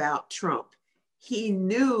learned about Trump. He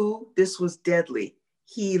knew this was deadly.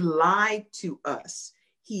 He lied to us.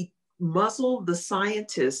 He muzzled the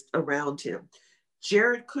scientists around him.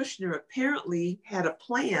 Jared Kushner apparently had a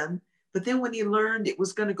plan, but then when he learned it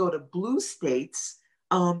was going to go to blue states,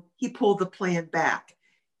 he pulled the plan back.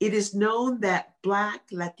 It is known that Black,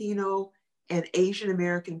 Latino, and Asian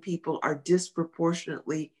American people are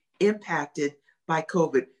disproportionately impacted by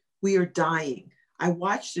COVID. We are dying. I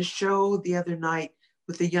watched a show the other night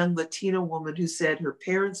with a young Latino woman who said her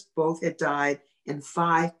parents both had died and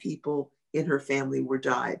 5 people in her family were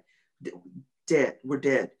dead.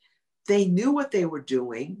 They knew what they were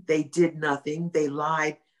doing. They did nothing. They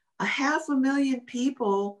lied. 500,000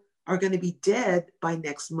 people are going to be dead by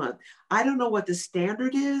next month. I don't know what the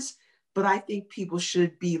standard is, but I think people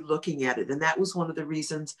should be looking at it. And that was one of the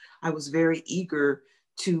reasons I was very eager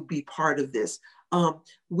to be part of this.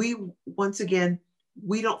 Once again,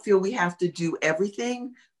 we don't feel we have to do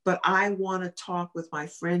everything, but I want to talk with my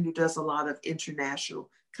friend who does a lot of international,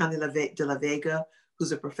 Camila de la Vega,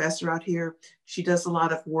 who's a professor out here. She does a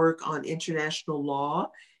lot of work on international law.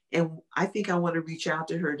 And I think I want to reach out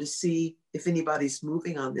to her to see if anybody's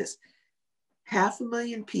moving on this.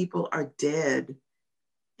 500,000 people are dead.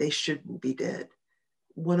 They shouldn't be dead.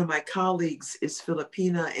 One of my colleagues is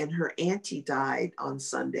Filipina, and her auntie died on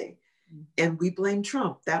Sunday. And we blame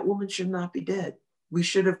Trump. That woman should not be dead. We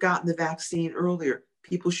should have gotten the vaccine earlier.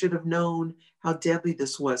 People should have known how deadly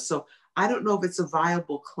this was. So I don't know if it's a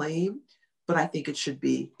viable claim, but I think it should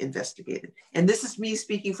be investigated. And this is me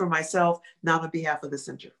speaking for myself, not on behalf of the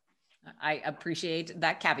center. I appreciate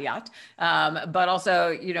that caveat. But also,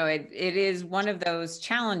 you know, it is one of those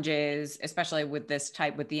challenges, especially with this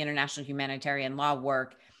type, with the international humanitarian law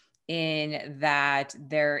work, in that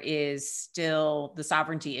there is still the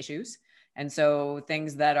sovereignty issues. And so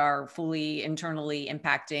things that are fully internally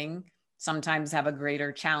impacting sometimes have a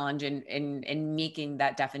greater challenge in making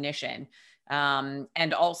that definition.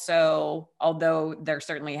 And also, although there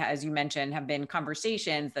certainly, as you mentioned, have been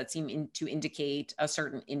conversations that seem to indicate a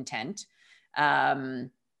certain intent,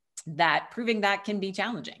 that proving that can be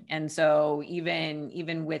challenging. And so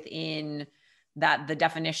even within that, the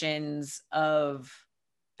definitions of,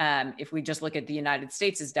 if we just look at the United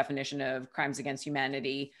States' definition of crimes against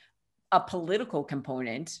humanity, a political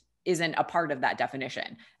component isn't a part of that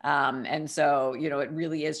definition. And so, you know, it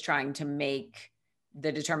really is trying to make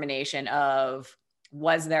the determination of,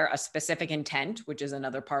 was there a specific intent, which is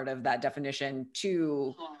another part of that definition,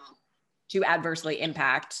 to adversely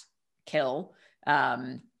impact, kill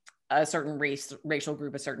a certain racial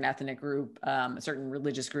group, a certain ethnic group, a certain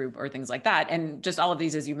religious group, or things like that. And just all of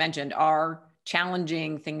these, as you mentioned, are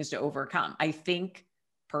challenging things to overcome. I think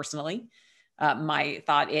personally, my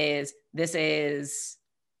thought is this is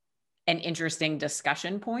an interesting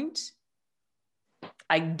discussion point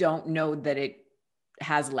I don't know that it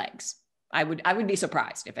has legs. I would be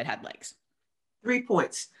surprised if it had legs. 3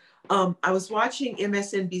 points. I was watching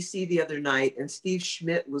MSNBC the other night, and Steve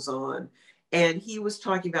Schmidt was on, and he was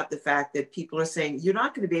talking about the fact that people are saying, you're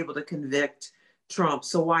not going to be able to convict Trump,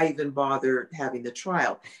 so why even bother having the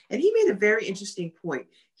trial? And he made a very interesting point.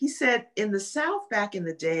 He said in the South back in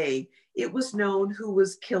the day, it was known who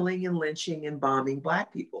was killing and lynching and bombing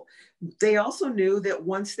Black people. They also knew that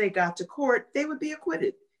once they got to court, they would be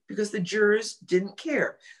acquitted because the jurors didn't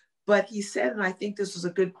care. But he said, and I think this was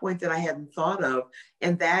a good point that I hadn't thought of,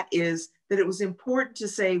 and that is that it was important to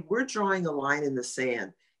say, we're drawing a line in the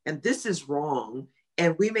sand, and this is wrong,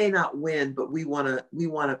 and we may not win, but we want to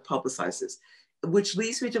publicize this. Which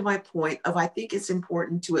leads me to my point of, I think it's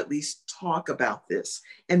important to at least talk about this.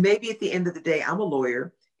 And maybe at the end of the day, I'm a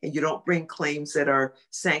lawyer, and you don't bring claims that are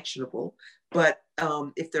sanctionable, but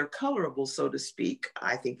if they're colorable, so to speak,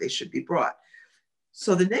 I think they should be brought.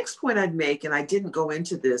 So the next point I'd make, and I didn't go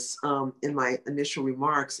into this in my initial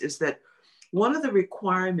remarks, is that one of the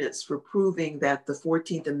requirements for proving that the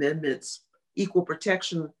 14th Amendment's equal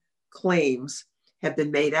protection claims have been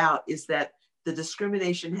made out is that the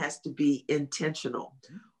discrimination has to be intentional.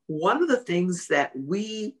 One of the things that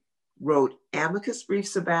we wrote amicus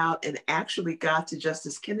briefs about and actually got to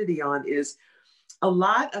Justice Kennedy on is a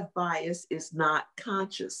lot of bias is not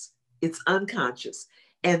conscious, it's unconscious.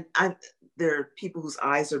 And there are people whose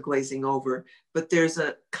eyes are glazing over, but there's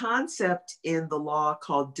a concept in the law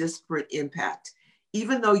called disparate impact.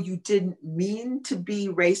 Even though you didn't mean to be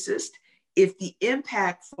racist, if the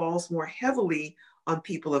impact falls more heavily on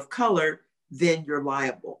people of color, then you're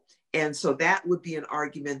liable. And so that would be an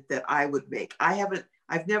argument that I would make.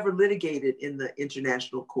 I've never litigated in the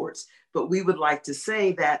international courts, but we would like to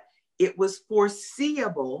say that it was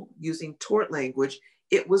foreseeable, using tort language,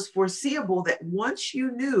 it was foreseeable that once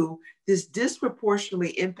you knew this disproportionately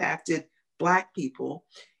impacted Black people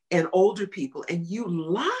and older people, and you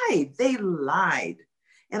lied, they lied.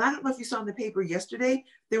 And I don't know if you saw in the paper yesterday,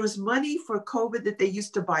 there was money for COVID that they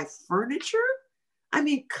used to buy furniture. I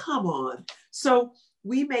mean, come on. So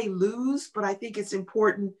we may lose, but I think it's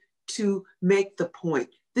important to make the point.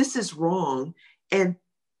 This is wrong. And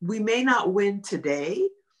we may not win today,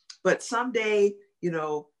 but someday,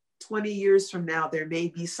 20 years from now, there may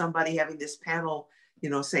be somebody having this panel,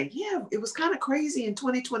 saying, yeah, it was kind of crazy in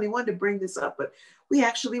 2021 to bring this up, but we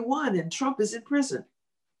actually won and Trump is in prison.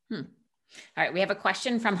 All right, we have a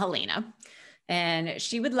question from Helena, and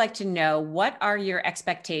she would like to know, what are your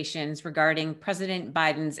expectations regarding President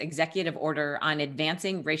Biden's executive order on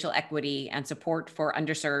advancing racial equity and support for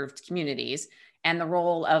underserved communities, and the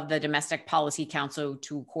role of the Domestic Policy Council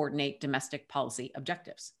to coordinate domestic policy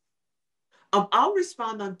objectives? I'll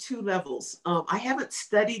respond on two levels. I haven't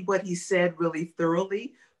studied what he said really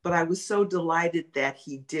thoroughly, but I was so delighted that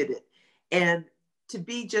he did it. And to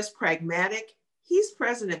be just pragmatic, he's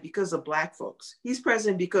president because of Black folks. He's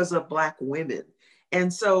president because of Black women.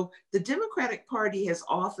 And so the Democratic Party has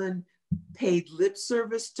often paid lip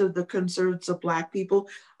service to the concerns of Black people.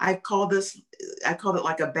 I called it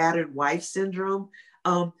like a battered wife syndrome.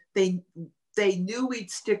 They knew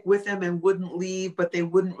we'd stick with them and wouldn't leave, but they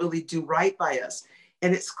wouldn't really do right by us.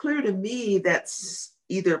 And it's clear to me that's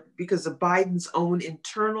either because of Biden's own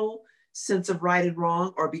internal sense of right and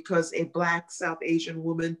wrong, or because a Black South Asian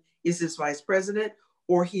woman is his vice president,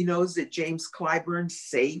 or he knows that James Clyburn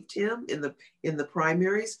saved him in the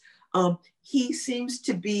primaries. He seems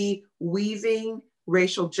to be weaving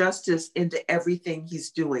racial justice into everything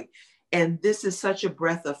he's doing. And this is such a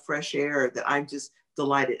breath of fresh air that I'm just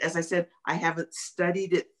delighted. As I said, I haven't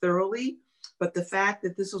studied it thoroughly, but the fact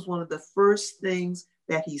that this was one of the first things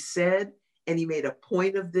that he said, and he made a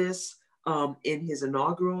point of this in his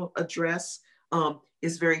inaugural address,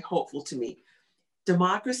 is very hopeful to me.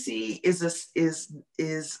 Democracy is a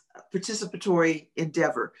participatory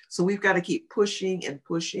endeavor. So we've got to keep pushing and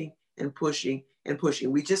pushing and pushing and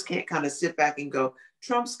pushing. We just can't kind of sit back and go,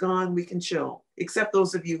 Trump's gone, we can chill, except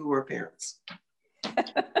those of you who are parents.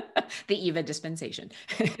 The Eva dispensation.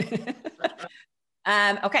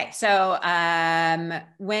 Okay, so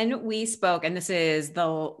when we spoke, and this is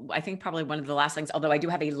I think probably one of the last things, although I do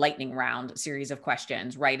have a lightning round series of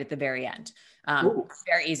questions right at the very end.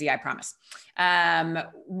 Very easy, I promise.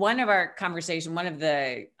 One of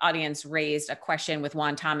the audience raised a question with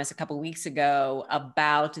Juan Thomas a couple of weeks ago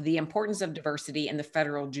about the importance of diversity in the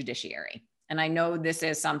federal judiciary. And I know this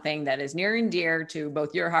is something that is near and dear to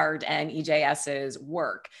both your heart and EJS's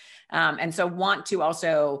work. And so want to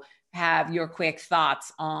also have your quick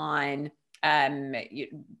thoughts on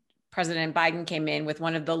President Biden came in with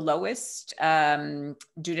one of the lowest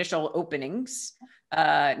judicial openings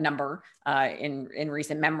number in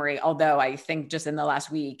recent memory. Although I think just in the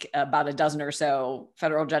last week, about a dozen or so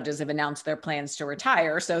federal judges have announced their plans to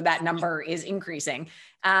retire. So that number is increasing.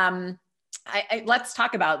 Let's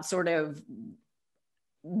talk about sort of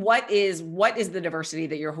what is the diversity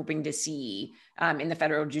that you're hoping to see in the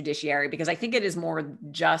federal judiciary? Because I think it's more than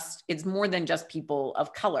just people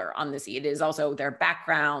of color on the seat. It is also their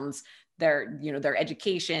backgrounds, their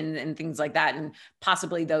education and things like that. And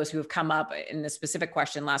possibly those who have come up in the specific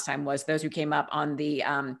question last time was those who came up on the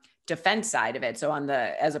defense side of it. So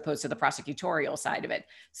as opposed to the prosecutorial side of it.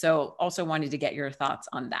 So also wanted to get your thoughts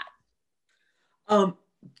on that.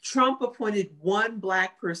 Trump appointed one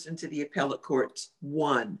Black person to the appellate courts,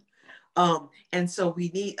 one. And so we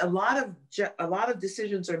need a lot of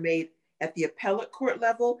decisions are made at the appellate court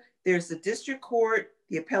level. There's the district court,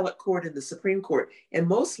 the appellate court, and the Supreme Court. And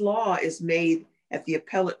most law is made at the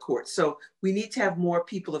appellate court. So we need to have more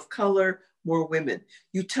people of color, more women.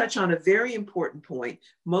 You touch on a very important point.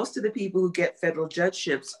 Most of the people who get federal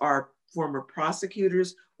judgeships are former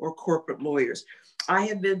prosecutors or corporate lawyers. I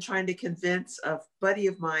have been trying to convince a buddy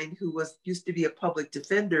of mine who used to be a public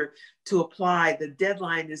defender to apply. The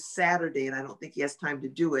deadline is Saturday, and I don't think he has time to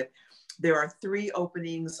do it. There are 3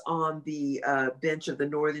 openings on the bench of the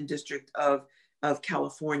Northern District of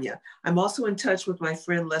California. I'm also in touch with my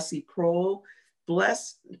friend Leslie Prohl.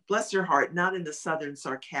 Bless her heart, not in the Southern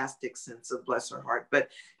sarcastic sense of bless her heart, but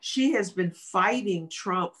she has been fighting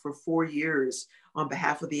Trump for 4 years on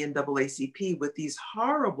behalf of the NAACP with these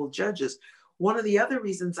horrible judges. One of the other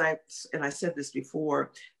reasons I said this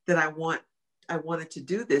before, that I wanted to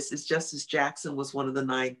do this is Justice Jackson was one of the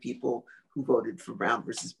 9 people who voted for Brown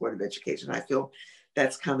versus Board of Education. I feel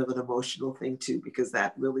that's kind of an emotional thing too, because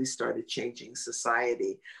that really started changing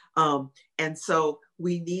society. And so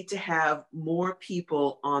we need to have more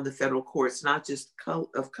people on the federal courts, not just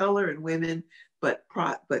of color and women, but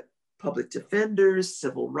public defenders,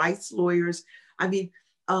 civil rights lawyers. I mean,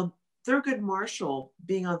 Thurgood Marshall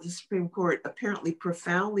being on the Supreme Court apparently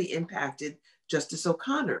profoundly impacted Justice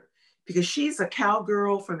O'Connor, because she's a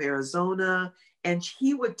cowgirl from Arizona, and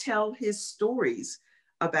he would tell his stories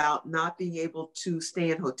about not being able to stay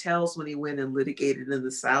in hotels when he went and litigated in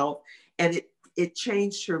the South. And it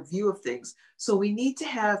changed her view of things. So we need to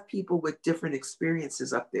have people with different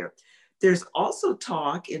experiences up there. There's also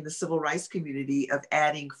talk in the civil rights community of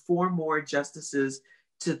adding 4 more justices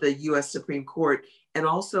to the US Supreme Court, and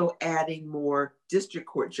also adding more district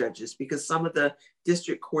court judges, because some of the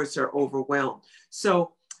district courts are overwhelmed.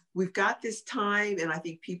 So we've got this time, and I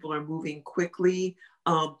think people are moving quickly.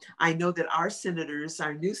 I know that our senators,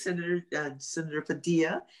 our new senator, Senator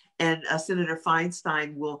Padilla and Senator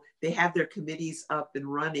Feinstein, they have their committees up and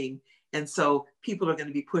running. And so people are going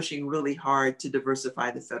to be pushing really hard to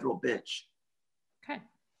diversify the federal bench. Okay.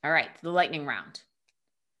 All right. The lightning round.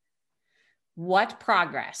 What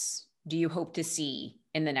progress do you hope to see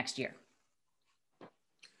in the next year?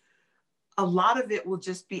 A lot of it will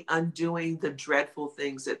just be undoing the dreadful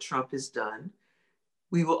things that Trump has done.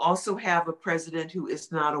 We will also have a president who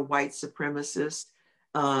is not a white supremacist,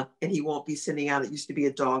 and he won't be sending out, it used to be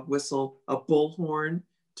a dog whistle, a bullhorn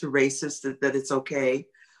to racists that it's okay.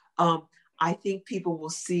 I think people will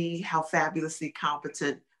see how fabulously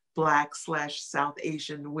competent Black/South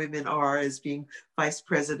Asian women are as being vice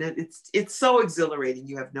president. It's so exhilarating,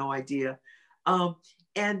 you have no idea.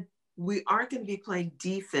 And we aren't going to be playing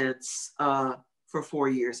defense for 4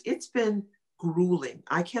 years. It's been grueling.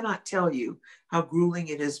 I cannot tell you how grueling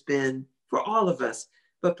it has been for all of us,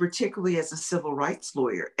 but particularly as a civil rights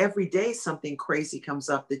lawyer. Every day something crazy comes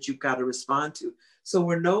up that you've got to respond to. So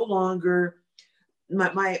we're no longer,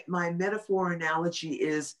 my metaphor analogy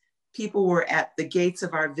is, people were at the gates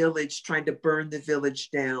of our village trying to burn the village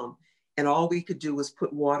down, and all we could do was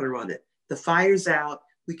put water on it. The fire's out.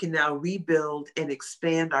 We can now rebuild and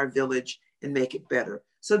expand our village and make it better.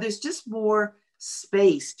 So there's just more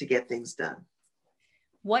space to get things done.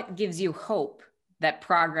 What gives you hope that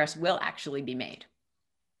progress will actually be made?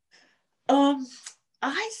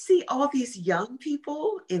 I see all these young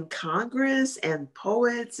people in Congress and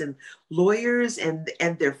poets and lawyers, and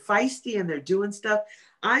they're feisty and they're doing stuff.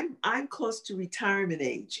 I'm close to retirement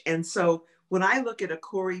age. And so when I look at a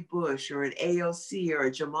Cori Bush or an AOC or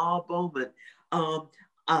a Jamal Bowman,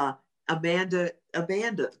 Amanda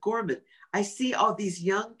Gorman, I see all these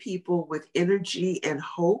young people with energy and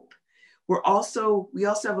hope. We also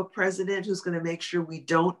have a president who's going to make sure we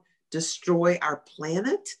don't destroy our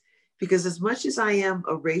planet, because as much as I am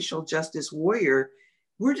a racial justice warrior,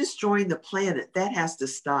 we're destroying the planet. That has to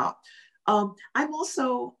stop. I'm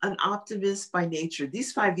also an optimist by nature.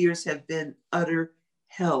 These 5 years have been utter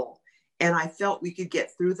hell, and I felt we could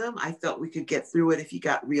get through them. I felt we could get through it if he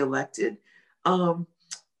got reelected. Um,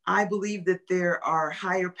 I believe that there are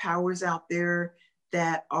higher powers out there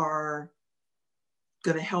that are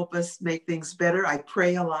going to help us make things better. I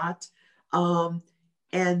pray a lot.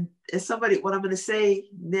 And as somebody, what I'm going to say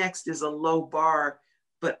next is a low bar,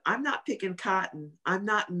 but I'm not picking cotton. I'm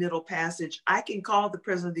not Middle Passage. I can call the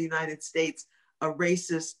President of the United States a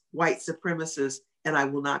racist white supremacist, and I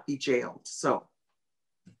will not be jailed. So.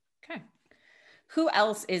 Okay. Who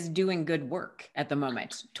else is doing good work at the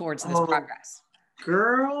moment towards this progress?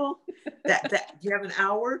 Girl, that you have an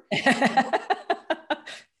hour?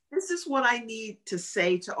 This is what I need to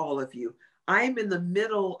say to all of you. I am in the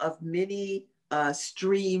middle of many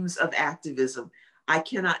streams of activism. I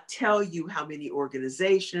cannot tell you how many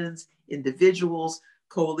organizations, individuals,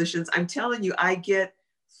 coalitions. I'm telling you, I get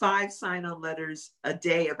 5 sign-on letters a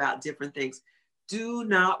day about different things. Do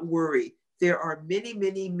not worry. There are many,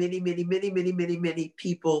 many, many, many, many, many, many, many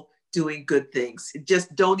people doing good things.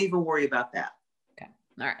 Just don't even worry about that. Okay.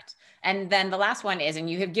 All right. And then the last one is, and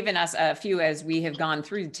you have given us a few as we have gone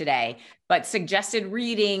through today, but suggested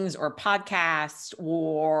readings or podcasts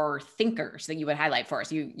or thinkers that you would highlight for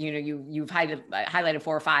us. You've highlighted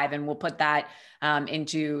 4 or 5, and we'll put that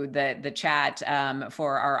into the chat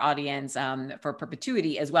for our audience for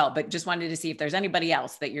perpetuity as well. But just wanted to see if there's anybody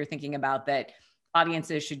else that you're thinking about that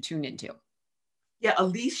audiences should tune into. Yeah,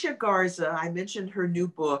 Alicia Garza, I mentioned her new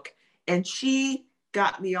book, and she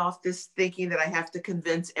got me off this thinking that I have to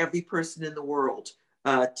convince every person in the world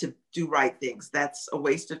to do right things. That's a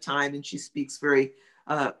waste of time, and she speaks very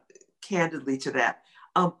candidly to that.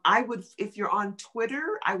 I would, if you're on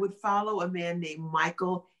Twitter, I would follow a man named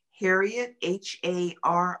Michael Harriot, Harriot.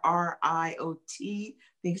 I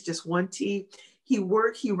think it's just 1 T. He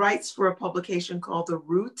writes for a publication called The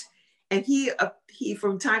Root, and he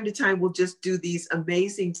from time to time will just do these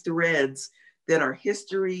amazing threads that are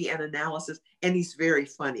history and analysis, and he's very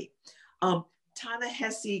funny.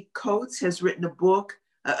 Ta-Nehisi Coates has written a book,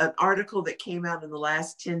 an article that came out in the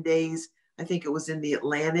last 10 days. I think it was in the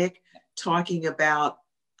Atlantic, talking about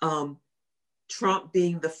Trump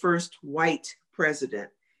being the first white president.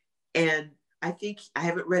 And I think, I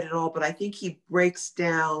haven't read it all, but I think he breaks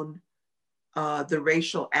down the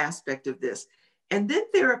racial aspect of this. And then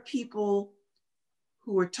there are people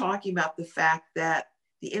who are talking about the fact that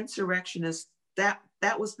the insurrectionists, that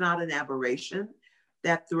was not an aberration,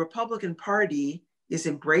 that the Republican Party is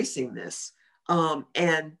embracing this.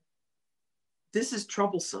 And this is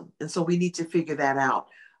troublesome. And so we need to figure that out.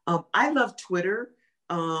 I love Twitter.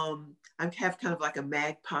 I have kind of like a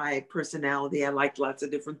magpie personality. I like lots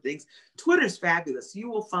of different things. Twitter's fabulous. You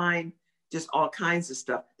will find just all kinds of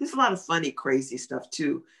stuff. There's a lot of funny, crazy stuff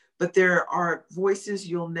too. But there are voices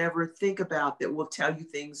you'll never think about that will tell you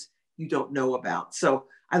things you don't know about. So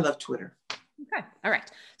I love Twitter. Okay. All right.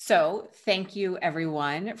 So thank you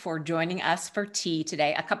everyone for joining us for tea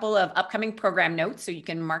today. A couple of upcoming program notes so you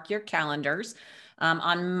can mark your calendars.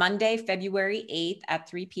 On Monday, February 8th at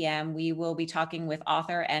 3 p.m., we will be talking with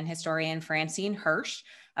author and historian Francine Hirsch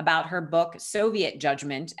about her book, Soviet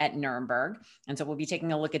Judgment at Nuremberg. And so we'll be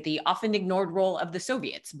taking a look at the often ignored role of the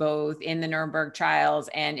Soviets, both in the Nuremberg trials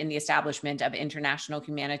and in the establishment of international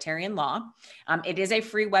humanitarian law. It is a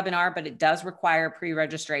free webinar, but it does require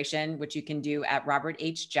pre-registration, which you can do at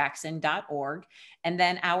roberthjackson.org. And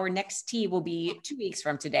then our next tea will be 2 weeks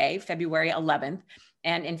from today, February 11th.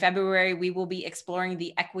 And in February, we will be exploring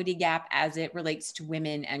the equity gap as it relates to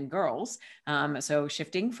women and girls. So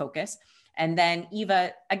shifting focus. And then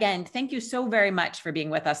Eva, again, thank you so very much for being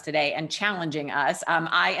with us today and challenging us.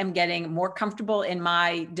 I am getting more comfortable in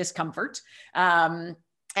my discomfort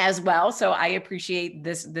as well. So I appreciate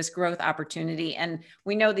this growth opportunity. And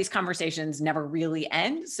we know these conversations never really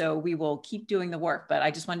end, so we will keep doing the work. But I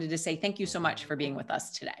just wanted to say thank you so much for being with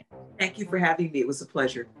us today. Thank you for having me. It was a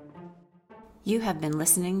pleasure. You have been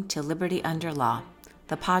listening to Liberty Under Law,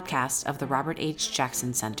 the podcast of the Robert H.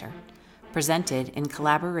 Jackson Center, presented in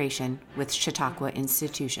collaboration with Chautauqua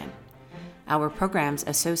Institution. Our program's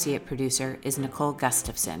associate producer is Nicole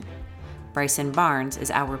Gustafson. Bryson Barnes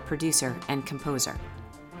is our producer and composer.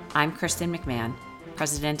 I'm Kristen McMahon,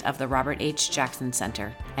 president of the Robert H. Jackson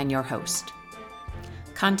Center, and your host.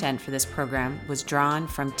 Content for this program was drawn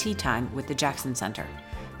from Tea Time with the Jackson Center,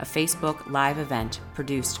 a Facebook Live event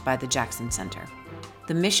produced by the Jackson Center.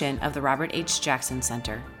 The mission of the Robert H. Jackson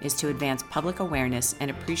Center is to advance public awareness and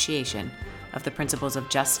appreciation of the principles of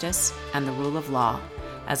justice and the rule of law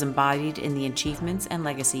as embodied in the achievements and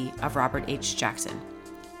legacy of Robert H. Jackson,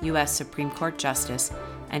 U.S. Supreme Court Justice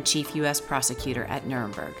and Chief U.S. Prosecutor at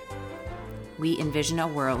Nuremberg. we envision a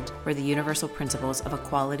world where the universal principles of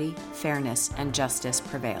equality, fairness, and justice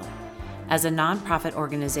prevail. As a nonprofit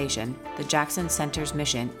organization, the Jackson Center's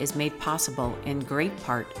mission is made possible in great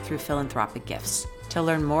part through philanthropic gifts. To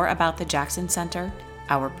learn more about the Jackson Center,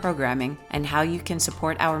 our programming, and how you can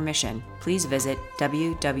support our mission, please visit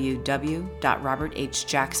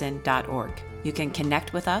www.roberthjackson.org. You can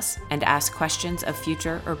connect with us and ask questions of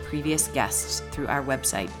future or previous guests through our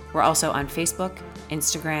website. We're also on Facebook,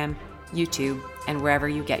 Instagram, YouTube, and wherever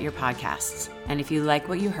you get your podcasts. And if you like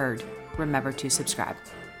what you heard, remember to subscribe.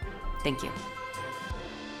 Thank you.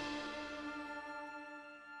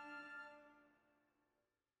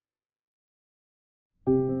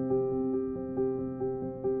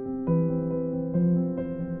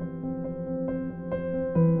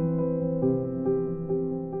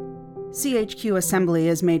 CHQ Assembly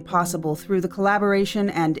is made possible through the collaboration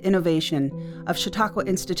and innovation of Chautauqua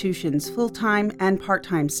Institution's full-time and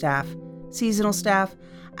part-time staff, seasonal staff,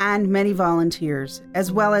 and many volunteers,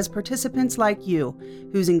 as well as participants like you,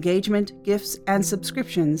 whose engagement, gifts, and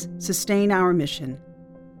subscriptions sustain our mission.